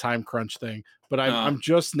when it's a time crunch thing. But I'm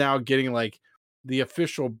just now getting like the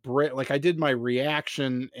official break. Like I did my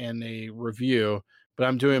reaction and a review, but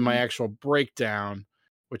I'm doing my actual breakdown,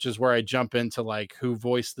 which is where I jump into like who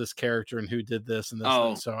voiced this character and who did this and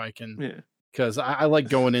this. So I can, because I like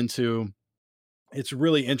going into. It's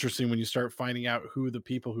really interesting when you start finding out who the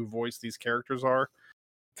people who voice these characters are,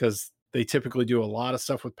 because they typically do a lot of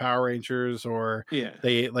stuff with Power Rangers, or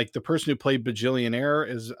they like the person who played Bajillionaire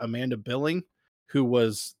is Amanda Billing, who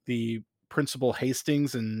was the Principal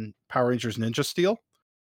Hastings in Power Rangers Ninja Steel.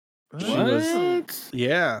 What?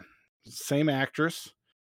 Same actress.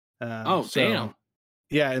 Damn.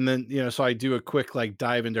 Yeah, and then so I do a quick like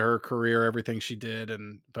dive into her career, everything she did,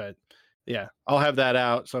 but yeah, I'll have that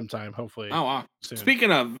out sometime, hopefully. Oh wow! Soon.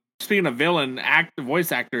 Speaking of villain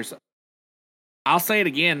voice actors, I'll say it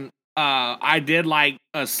again. I did like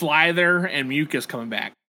Slither and Mucus coming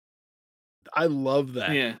back. I love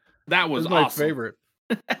that. Yeah, that was my awesome. favorite.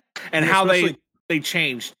 And how they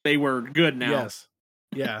changed. They were good now. Yes.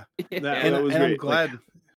 Yeah. that was and great. I'm glad.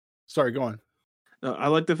 Sorry, go on. I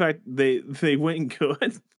like the fact they went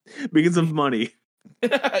good because of money.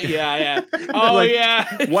 yeah. Oh,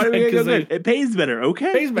 yeah. Why do we go good? It pays better,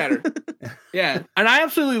 okay? Pays better. Yeah. And I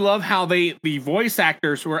absolutely love how the voice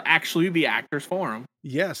actors were actually the actors for them.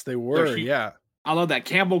 Yes, they were. Yeah. I love that.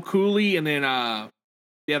 Campbell Cooley and then I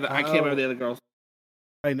can't remember the other girls.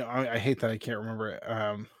 I know. I hate that I can't remember it.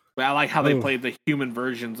 But I like how they played the human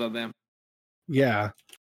versions of them. Yeah.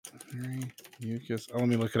 Mucus. Let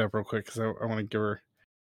me look it up real quick because I want to give her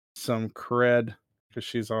some cred because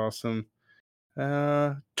she's awesome.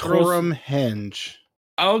 Torum Henge.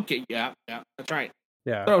 Okay, yeah, that's right.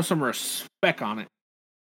 Yeah, throw some respect on it.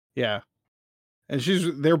 Yeah, and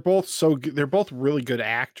they're both so good. They're both really good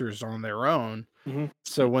actors on their own. Mm-hmm.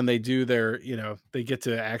 So when they do their, they get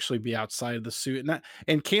to actually be outside of the suit.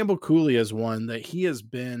 And Campbell Cooley is one that he has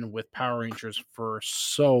been with Power Rangers for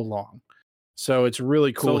so long. So it's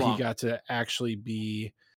really cool he got to actually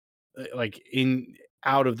be like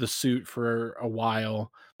out of the suit for a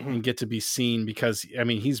while and get to be seen, because I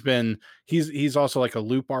mean he's also like a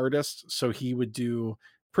loop artist, so he would do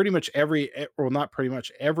pretty much every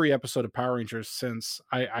episode of Power Rangers since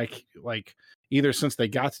I like either since they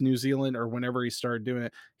got to New Zealand or whenever he started doing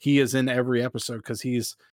it. He is in every episode because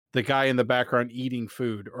he's the guy in the background eating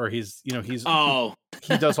food, or he does all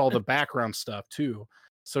the background stuff too.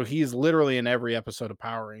 So he's literally in every episode of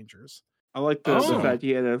Power Rangers. I like the fact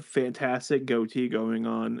he had a fantastic goatee going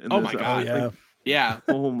on. Oh my god! Yeah.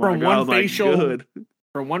 Oh my god!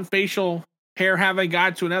 From one facial hair having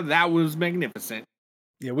got to another, that was magnificent.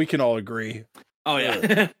 Yeah, we can all agree. Oh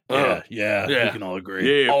yeah. Yeah. We can all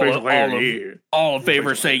agree. Yeah. All in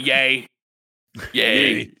favor say yay.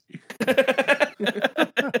 Yay. I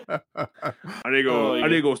need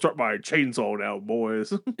to go start my chainsaw now,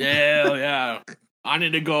 boys. Yeah. I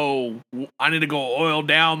need to go oil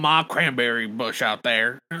down my cranberry bush out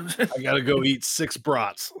there. I gotta go eat 6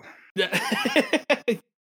 brats.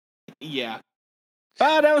 Yeah.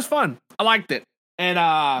 That was fun. I liked it. And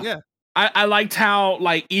I liked how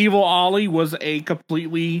like Evil Ollie was a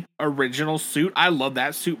completely original suit. I love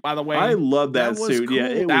that suit, by the way. I love that suit. Cool.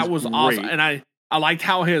 Yeah, that was awesome. And I liked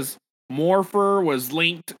how his morpher was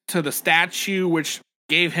linked to the statue, which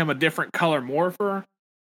gave him a different color morpher.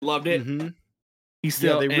 Loved it. Mm-hmm. He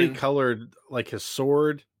still they recolored like his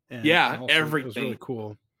sword. And everything. It was really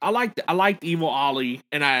cool. I liked Evil Ollie,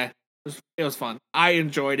 and it was fun. I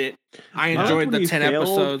enjoyed it. I enjoyed the 10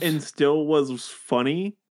 episodes, and still was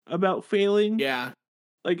funny about failing. Yeah,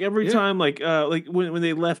 like every time, like when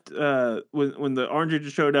they left, when the Orange Ranger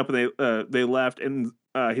showed up and they left, and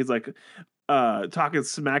he's like talking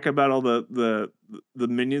smack about all the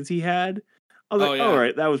minions he had. I was all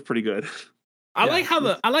right, that was pretty good. I like how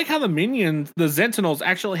the minions, the Sentinels,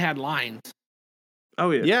 actually had lines.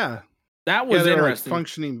 Oh yeah, that was interesting. Like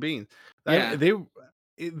functioning beings.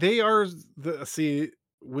 They are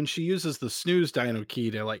when she uses the snooze dino key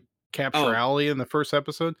to like capture Owlie in the first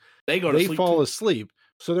episode, they fall asleep.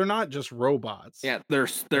 So they're not just robots. Yeah, they're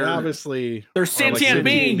obviously sentient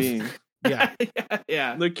beings. Yeah.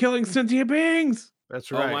 Yeah. They're killing sentient beings.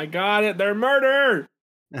 That's right. Oh my god, they're murderers.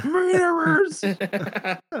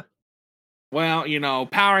 Well,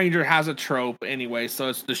 Power Ranger has a trope anyway, so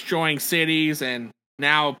it's destroying cities, and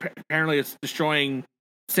now apparently it's destroying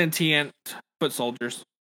sentient foot soldiers.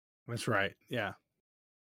 That's right. Yeah.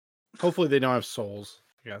 Hopefully they don't have souls.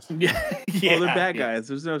 Yes. Yeah. Well, they're bad guys.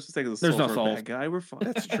 There's no such thing as a soul for a bad guy. We're fine.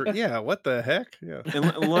 That's true. Yeah. What the heck? Yeah.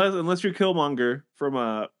 Unless you're Killmonger from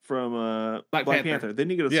Black Panther, then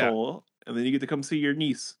you get a soul, and then you get to come see your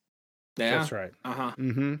niece. Yeah. That's right.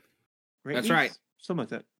 Mm-hmm. Right, that's niece? right. Something like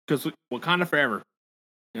that. Because Wakanda forever.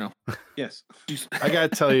 Yes. I gotta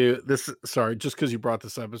tell you this. Sorry, just because you brought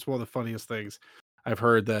this up, it's one of the funniest things I've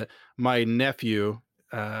heard. That my nephew,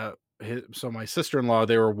 so my sister-in-law,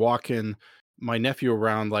 they were walking my nephew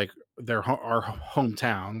around like our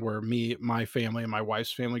hometown where my family and my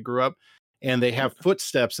wife's family grew up, and they have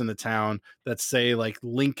footsteps in the town that say like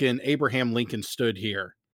Abraham Lincoln stood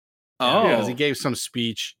here. Oh, because he gave some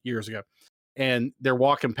speech years ago. And they're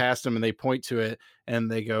walking past him and they point to it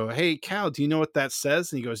and they go, "Hey, Cal, do you know what that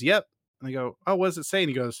says?" And he goes, "Yep." And they go, "Oh, what does it say?" And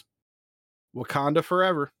he goes, "Wakanda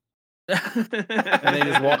forever." And they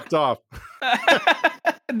just walked off.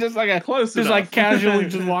 Just like like casually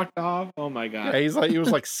just walked off. Oh my god. Yeah, he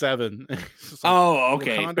was like 7. Like, oh,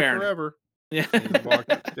 okay. Wakanda fair forever.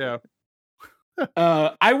 Yeah.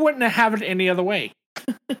 I wouldn't have it any other way.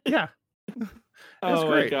 Yeah. Oh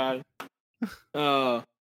great. My god.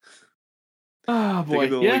 Oh boy!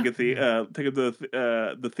 Take him to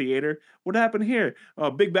the theater. What happened here?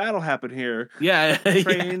 Oh, big battle happened here. Yeah,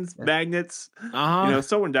 trains, magnets.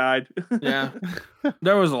 Someone died. Yeah,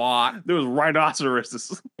 there was a lot. There was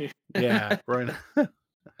rhinoceroses. Yeah, right.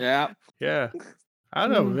 Yeah. I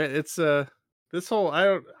don't know. Man, it's this whole.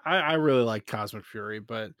 I really like Cosmic Fury,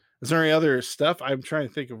 but is there any other stuff? I'm trying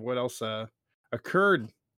to think of what else occurred.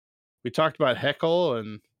 We talked about Heckle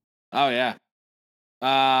and. Oh yeah.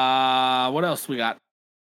 What else we got?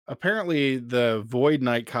 Apparently the Void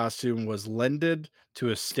Knight costume was lended to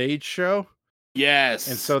a stage show. Yes.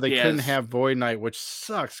 And so they couldn't have Void Knight, which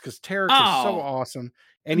sucks because Tarek is so awesome.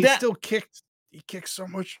 And he still kicked so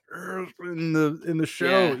much in the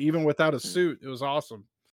show, even without a suit. It was awesome.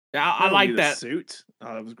 Yeah, I like that suit.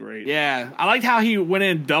 Oh, that was great. Yeah. I liked how he went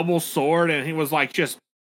in double sword and he was like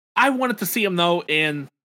I wanted to see him though in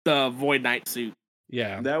the Void Knight suit.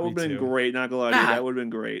 Yeah, that would have been great. Not gonna lie to you, that would have been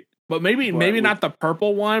great. But maybe not the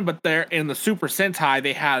purple one, but they're in the Super Sentai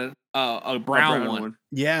they had a brown one.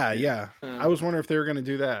 Yeah. I was wondering if they were gonna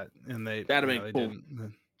do that, and that'd have been cool.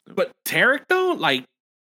 Didn't. But Tarek though, like,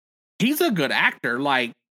 he's a good actor.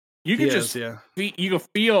 Like, you can you can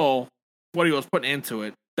feel what he was putting into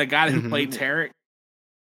it. The guy who played Tarek.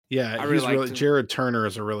 Yeah, he's really Jared Turner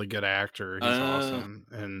is a really good actor. He's awesome,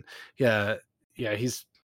 and he's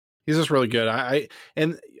just really good.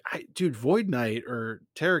 Dude, Void Knight or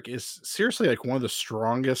Tarek is seriously like one of the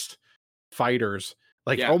strongest fighters.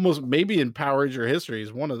 Like almost maybe in Power Ranger history,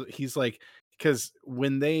 he's like, because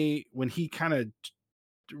when he kind of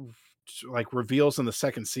like reveals in the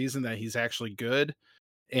second season that he's actually good,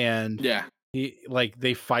 and he like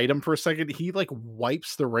they fight him for a second, he like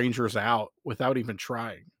wipes the Rangers out without even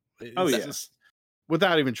trying.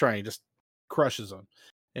 Without even trying, just crushes them.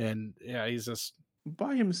 And he's just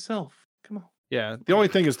by himself. Come on. Yeah. The only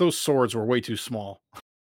thing is those swords were way too small.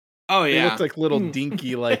 Oh yeah. They looked like little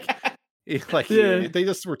dinky, they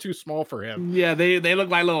just were too small for him. Yeah, they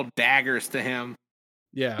look like little daggers to him.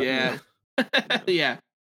 Yeah. Yeah.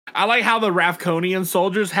 I like how the Ravkonian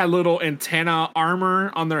soldiers had little antenna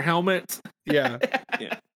armor on their helmets. Yeah.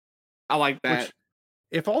 I like that. Which,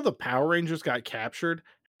 if all the Power Rangers got captured,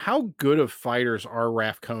 how good of fighters are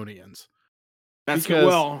Ravkonians? That's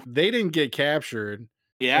because they didn't get captured.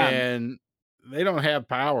 Yeah. And they don't have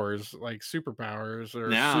powers like superpowers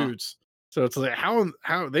or suits. So it's like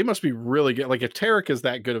how they must be really good. Like if Tarek is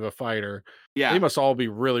that good of a fighter, they must all be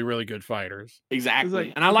really, really good fighters. Exactly.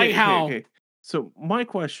 Like, and I like how So my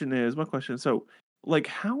question. So like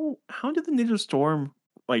how did the Ninja Storm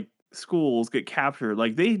like schools get captured?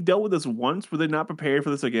 Like they dealt with this once, were they not prepared for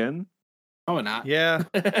this again? Probably not. Yeah.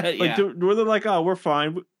 Like were they like, oh, we're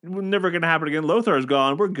fine. We're never gonna happen again. Lothar's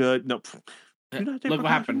gone. We're good. No. Look what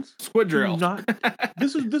happened. Squid drill.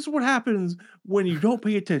 This is what happens when you don't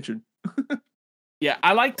pay attention. Yeah,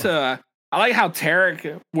 I like how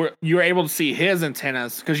Tarek you were able to see his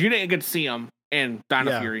antennas because you didn't get to see them in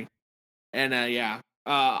Dino Fury. And I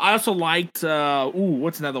also liked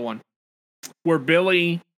what's another one? Where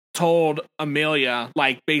Billy told Amelia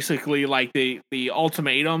like basically like the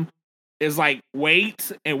ultimatum is like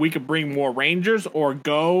wait and we could bring more Rangers or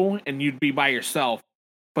go and you'd be by yourself.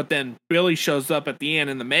 But then Billy shows up at the end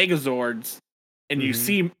in the Megazords, and you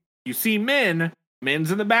see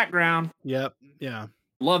Men's in the background. Yep. Yeah.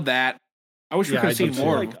 Love that. I wish we could have seen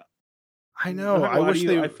more. I know.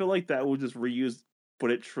 I feel like that would just reuse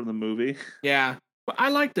footage from the movie. Yeah, but I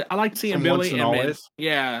liked it. I liked seeing Billy and Men.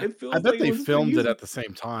 Yeah, I bet they filmed it at the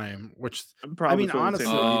same time. Which I mean, honestly,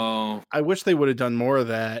 I wish they would have done more of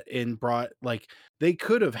that and brought like they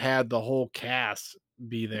could have had the whole cast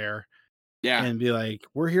be there. Yeah. And be like,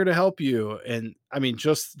 we're here to help you. And I mean,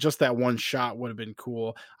 just that one shot would have been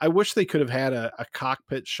cool. I wish they could have had a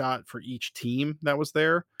cockpit shot for each team that was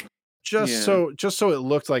there. Just so it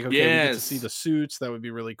looked like, okay, we get to see the suits. That would be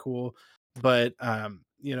really cool. But,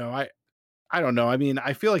 you know, I don't know. I mean,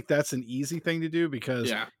 I feel like that's an easy thing to do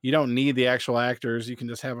because you don't need the actual actors. You can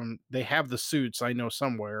just have them. They have the suits, I know,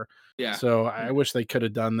 somewhere. Yeah. So I wish they could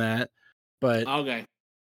have done that. But okay.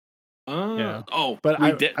 But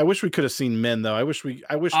I wish we could have seen Men though. I wish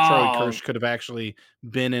Charlie Kirsch could have actually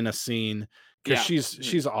been in a scene because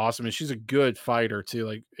she's awesome and she's a good fighter too.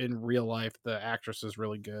 Like in real life, the actress is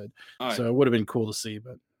really good. So it would have been cool to see.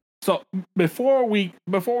 But so before we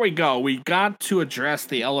go, we got to address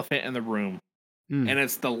the elephant in the room, and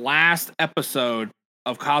it's the last episode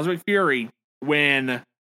of Cosmic Fury when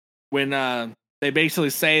they basically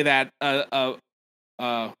say that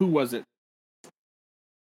who was it?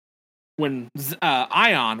 When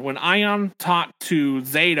Ion talked to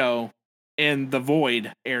Zato in the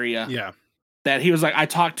Void area, that he was like, I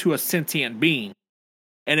talked to a sentient being.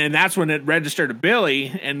 And then that's when it registered to Billy,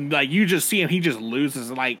 and like you just see him, he just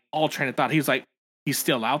loses like all train of thought. He's like, he's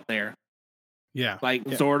still out there. Yeah. Like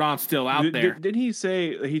Zordon's still out there. Did he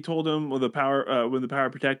say he told him when the power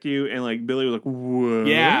protect you, and like Billy was like, whoa.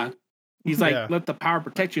 Yeah. He's like, let the power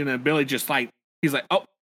protect you, and then Billy just like he's like, oh,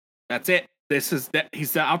 that's it.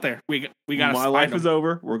 He's out there. We got. My life is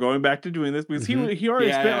over. We're going back to doing this because he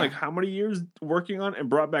already spent like how many years working on it and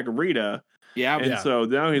brought back Rita. Yeah, and so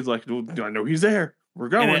now he's like, well, I know he's there. We're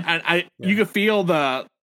going. You could feel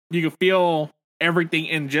everything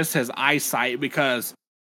in just his eyesight because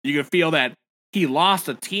you could feel that he lost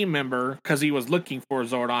a team member because he was looking for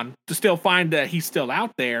Zordon to still find that he's still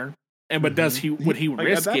out there. And but would he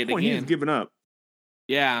risk at that it point, again? He's given up.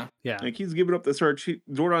 Yeah. Like he's given up the search.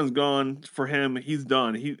 Zordon's gone for him. He's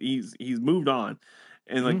done. He's moved on.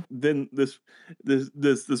 And like then this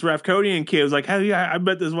Ravkonian kid was like, "Hey, yeah, I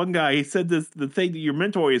met this one guy. He said the thing that your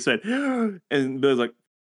mentor said," and Bill's like,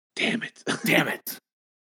 "Damn it, damn it."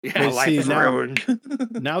 Yeah, life is ruined.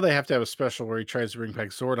 Now they have to have a special where he tries to bring back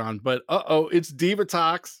Zordon, but it's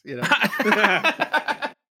Divatox, you know.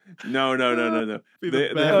 No. They have to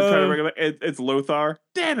try to bring it back. It's Lothar.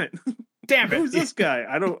 Damn it. Who's this guy?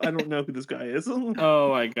 I don't know who this guy is. Oh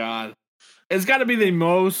my god. It's got to be the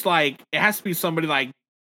most like it has to be somebody like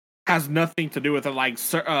has nothing to do with it like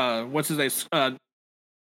what's his name?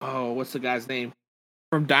 What's the guy's name?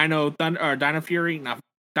 From Dino Fury? No,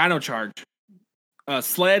 Dino Charge.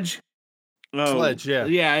 Sledge. Sledge, yeah.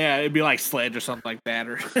 Yeah, it'd be like Sledge or something like that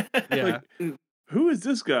or yeah. Like, who is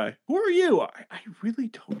this guy? Who are you? I really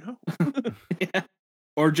don't know. Yeah.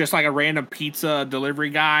 Or just like a random pizza delivery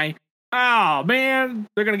guy. Oh man,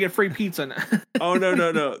 they're gonna get free pizza. Oh no.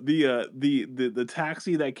 The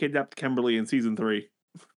taxi that kidnapped Kimberly in season 3.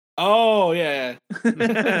 Oh yeah.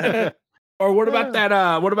 Or what about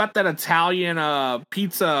that? What about that Italian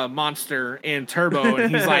pizza monster in Turbo?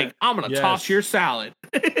 And he's like, "I'm gonna toss your salad."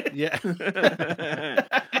 Yeah.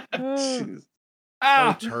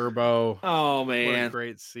 Turbo. Oh man, what a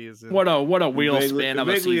great season. What a wheel spin of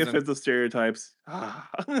a season. Vaguely offensive stereotypes.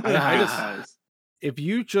 If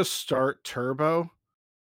you just start Turbo,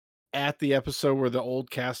 at the episode where the old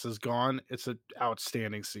cast is gone, it's an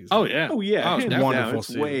outstanding season. Oh yeah. It's wonderful.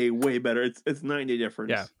 It's way better. It's 90 difference.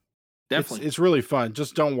 Yeah, definitely. It's really fun.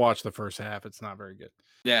 Just don't watch the first half. It's not very good.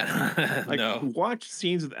 Yeah. Like watch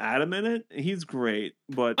scenes with Adam in it. He's great,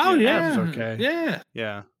 but Adam's okay.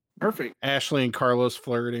 Yeah. Perfect. Ashley and Carlos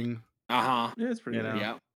flirting. Uh-huh. Yeah, it's pretty good.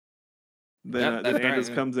 Yeah. Then Anders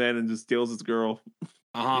comes in and just steals his girl.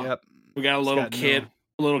 Uh-huh. Yep. We got a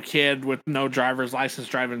little kid with no driver's license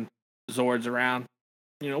driving Zords around.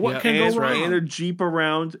 What can go wrong? And a Jeep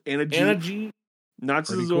around. And a Jeep. Not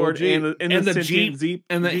just a Zord. Cool and the Jeep.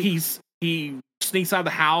 And then he sneaks out of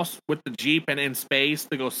the house with the Jeep and in space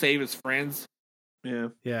to go save his friends.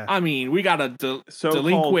 Yeah. I mean, we got a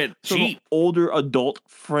delinquent Jeep. Older adult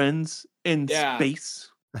friends in space.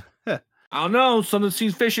 I don't know. Something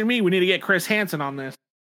seems fishy to me. We need to get Chris Hansen on this.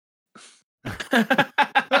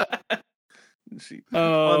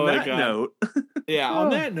 On that note. On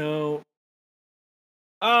that note.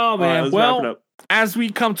 Oh, man. Well, as we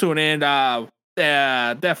come to an end,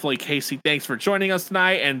 definitely, Casey, thanks for joining us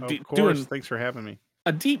tonight and doing thanks for having me.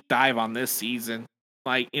 A deep dive on this season.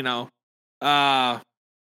 Like,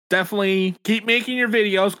 definitely keep making your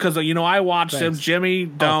videos because, I watched them. Jimmy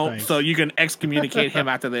don't, so you can excommunicate him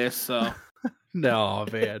after this. So. No,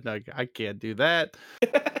 man, I can't do that.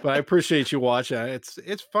 But I appreciate you watching.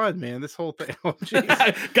 It's fun, man. This whole thing. Oh,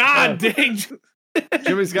 God dang.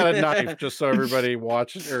 Jimmy's got a knife, just so everybody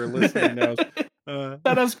watching or listening knows.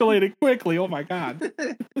 That escalated quickly. Oh my God.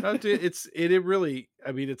 No, dude, it really,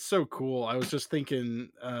 I mean, it's so cool. I was just thinking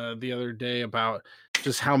the other day about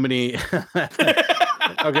just how many.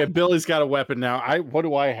 Okay, Billy's got a weapon now. What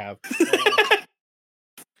do I have?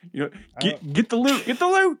 Get the loot. Get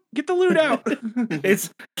the loot out. It's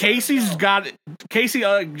Casey just got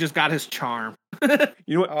his charm.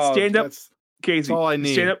 You know what? Stand up. Casey, that's all I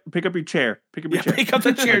need. Stand up, pick up your chair. Pick up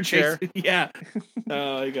the chair, Casey. Yeah.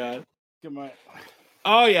 Oh my God. Get my.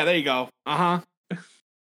 Oh yeah, there you go.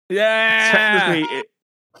 Yeah.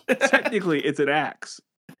 Technically, it's an axe.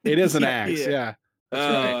 It is an axe. Yeah.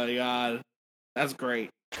 My God, that's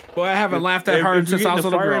great. Boy, I haven't laughed that hard since I was a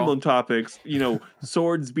little girl. Fire Emblem topics,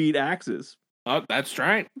 swords beat axes. Oh, that's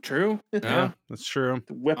right. True. Yeah, that's true.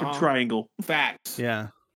 The weapon triangle. Facts. Yeah.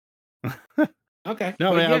 Okay.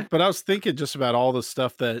 No, man, but I was thinking just about all the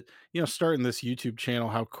stuff that, starting this YouTube channel,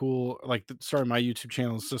 how cool, like starting my YouTube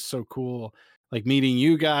channel is just so cool. Like meeting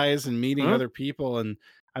you guys and meeting other people. And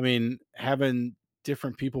I mean, having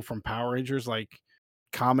different people from Power Rangers, like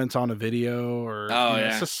comment on a video or,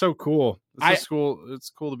 it's just so cool. It's cool. It's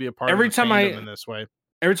cool to be a part of the fandom in this way.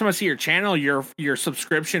 Every time I see your channel, your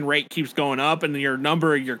subscription rate keeps going up and your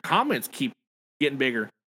number of your comments keep getting bigger.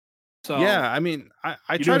 So yeah, I mean,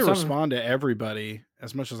 I try to respond to everybody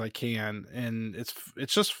as much as I can, and it's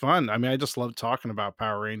just fun. I mean, I just love talking about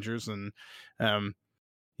Power Rangers, and I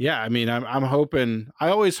mean, I'm hoping. I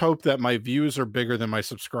always hope that my views are bigger than my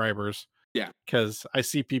subscribers. Yeah, because I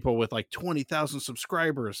see people with like 20,000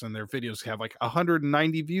 subscribers, and their videos have like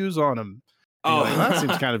 190 views on them. That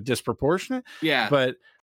seems kind of disproportionate. Yeah, but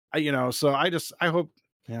so I hope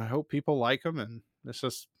people like them, and it's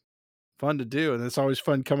just fun to do, and it's always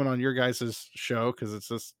fun coming on your guys' show because it's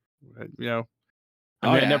just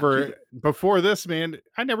I never before this, man,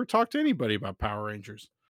 I never talked to anybody about Power Rangers.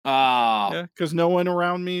 Because no one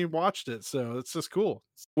around me watched it, so it's just cool.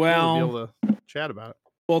 It's cool to be able to chat about it.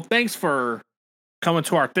 Well, thanks for coming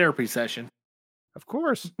to our therapy session. Of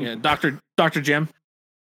course, yeah, Dr. Jim.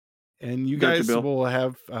 And you guys will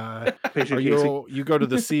have you go to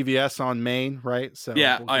the CVS on Main, right? So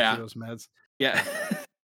yeah, we'll get you those meds. Yeah.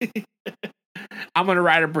 I'm gonna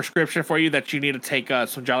write a prescription for you that you need to take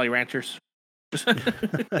some Jolly Ranchers. Where's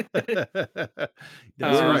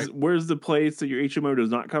the place that your HMO does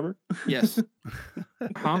not cover? Yes.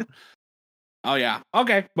 Huh? Oh yeah.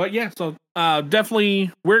 Okay. But yeah, so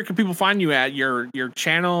definitely, where can people find you at? Your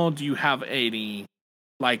channel? Do you have any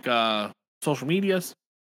social medias?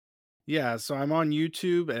 Yeah, so I'm on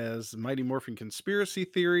YouTube as Mighty Morphin Conspiracy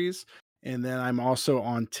Theories, and then I'm also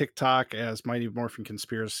on TikTok as Mighty Morphin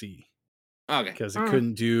Conspiracy. Okay. Because it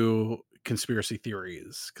couldn't do conspiracy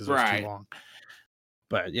theories because it was too long.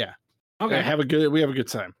 But yeah. Okay. We have a good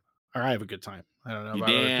time. Or I have a good time. I don't know about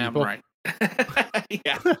other people. Right.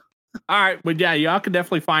 Yeah. All right. But yeah, y'all can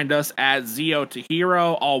definitely find us at Zeo to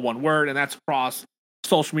Hero, all one word, and that's across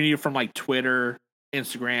social media from like Twitter,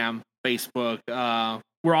 Instagram, Facebook.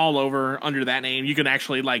 We're all over under that name. You can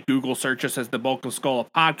actually Google search us as the Bulk and Skull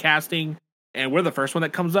of Podcasting, and we're the first one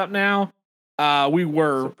that comes up now. We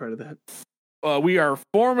were so proud of that. We are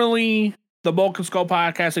formerly the Bulk and Skull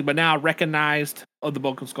Podcasting, but now recognized of the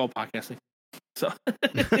Bulk and Skull Podcasting. So,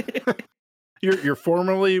 You're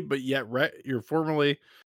formerly, but yet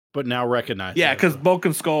but now recognized. Yeah, because Bulk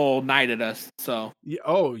and Skull knighted us. So.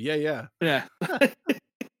 Yeah.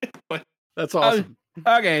 But that's awesome.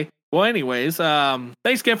 Okay. Well, anyways,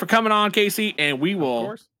 thanks again for coming on, Casey, and we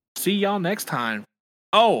will see y'all next time.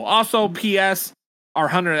 Oh, also, P.S. Our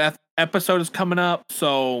 100th episode is coming up,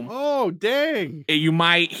 so dang, you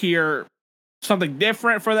might hear something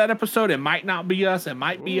different for that episode. It might not be us. It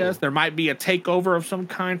might be us. There might be a takeover of some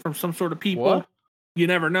kind from some sort of people. What? You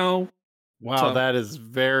never know. Wow, that is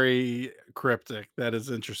very cryptic. That is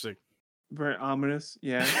interesting. Very ominous.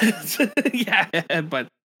 Yeah. Yeah, but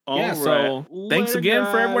so thanks again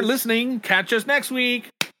for everyone listening. Catch us next week.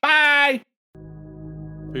 Bye.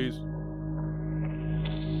 Peace.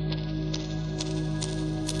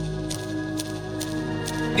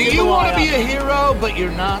 Do you want to be a hero, but you're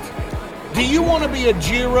not? Do you want to be a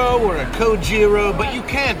Jiro or a Kojiro, but you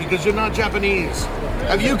can't because you're not Japanese?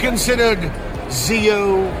 Have you considered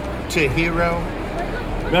Zio to hero?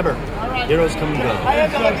 Remember, heroes come and go.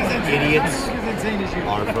 Idiots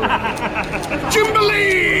are forever.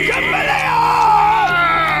 Jimbalee!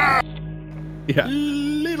 Yeah.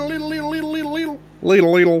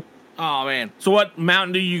 Little. Oh, man. So what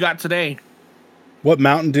Mountain Dew you got today? What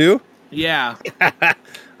Mountain Dew? Yeah.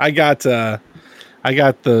 I got the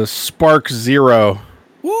Spark Zero.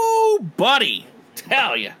 Woo, buddy.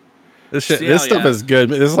 Tell ya. This stuff is good.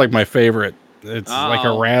 This is like my favorite. It's like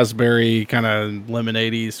a raspberry kind of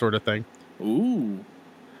lemonade-y sort of thing. Ooh.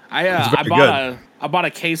 I bought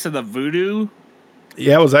a case of the Voodoo.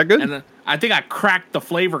 Yeah, was that good? And I think I cracked the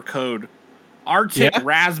flavor code. Arctic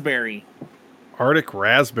Raspberry. Arctic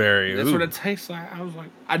Raspberry. That's what it tastes like. I was like,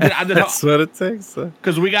 I did. That's what it tastes like.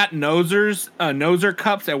 Because we got noser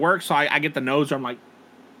cups at work, so I get the noser. I'm like,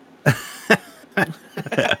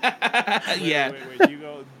 yeah. Wait. You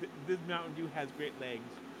go. This Mountain Dew has great legs.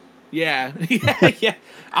 Yeah. Yeah.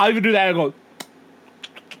 I'll even do that. I go.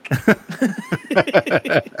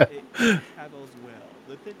 It paddles well.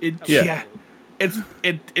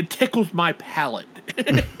 It tickles my palate.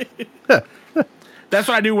 That's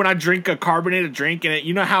what I do when I drink a carbonated drink, and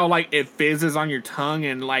you know how like it fizzes on your tongue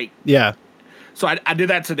and like So I did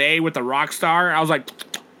that today with the Rockstar. I was like,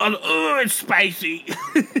 oh, it's spicy.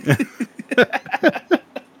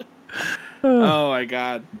 Oh my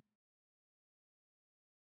god.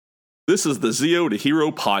 This is the Zio to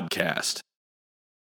Hero podcast.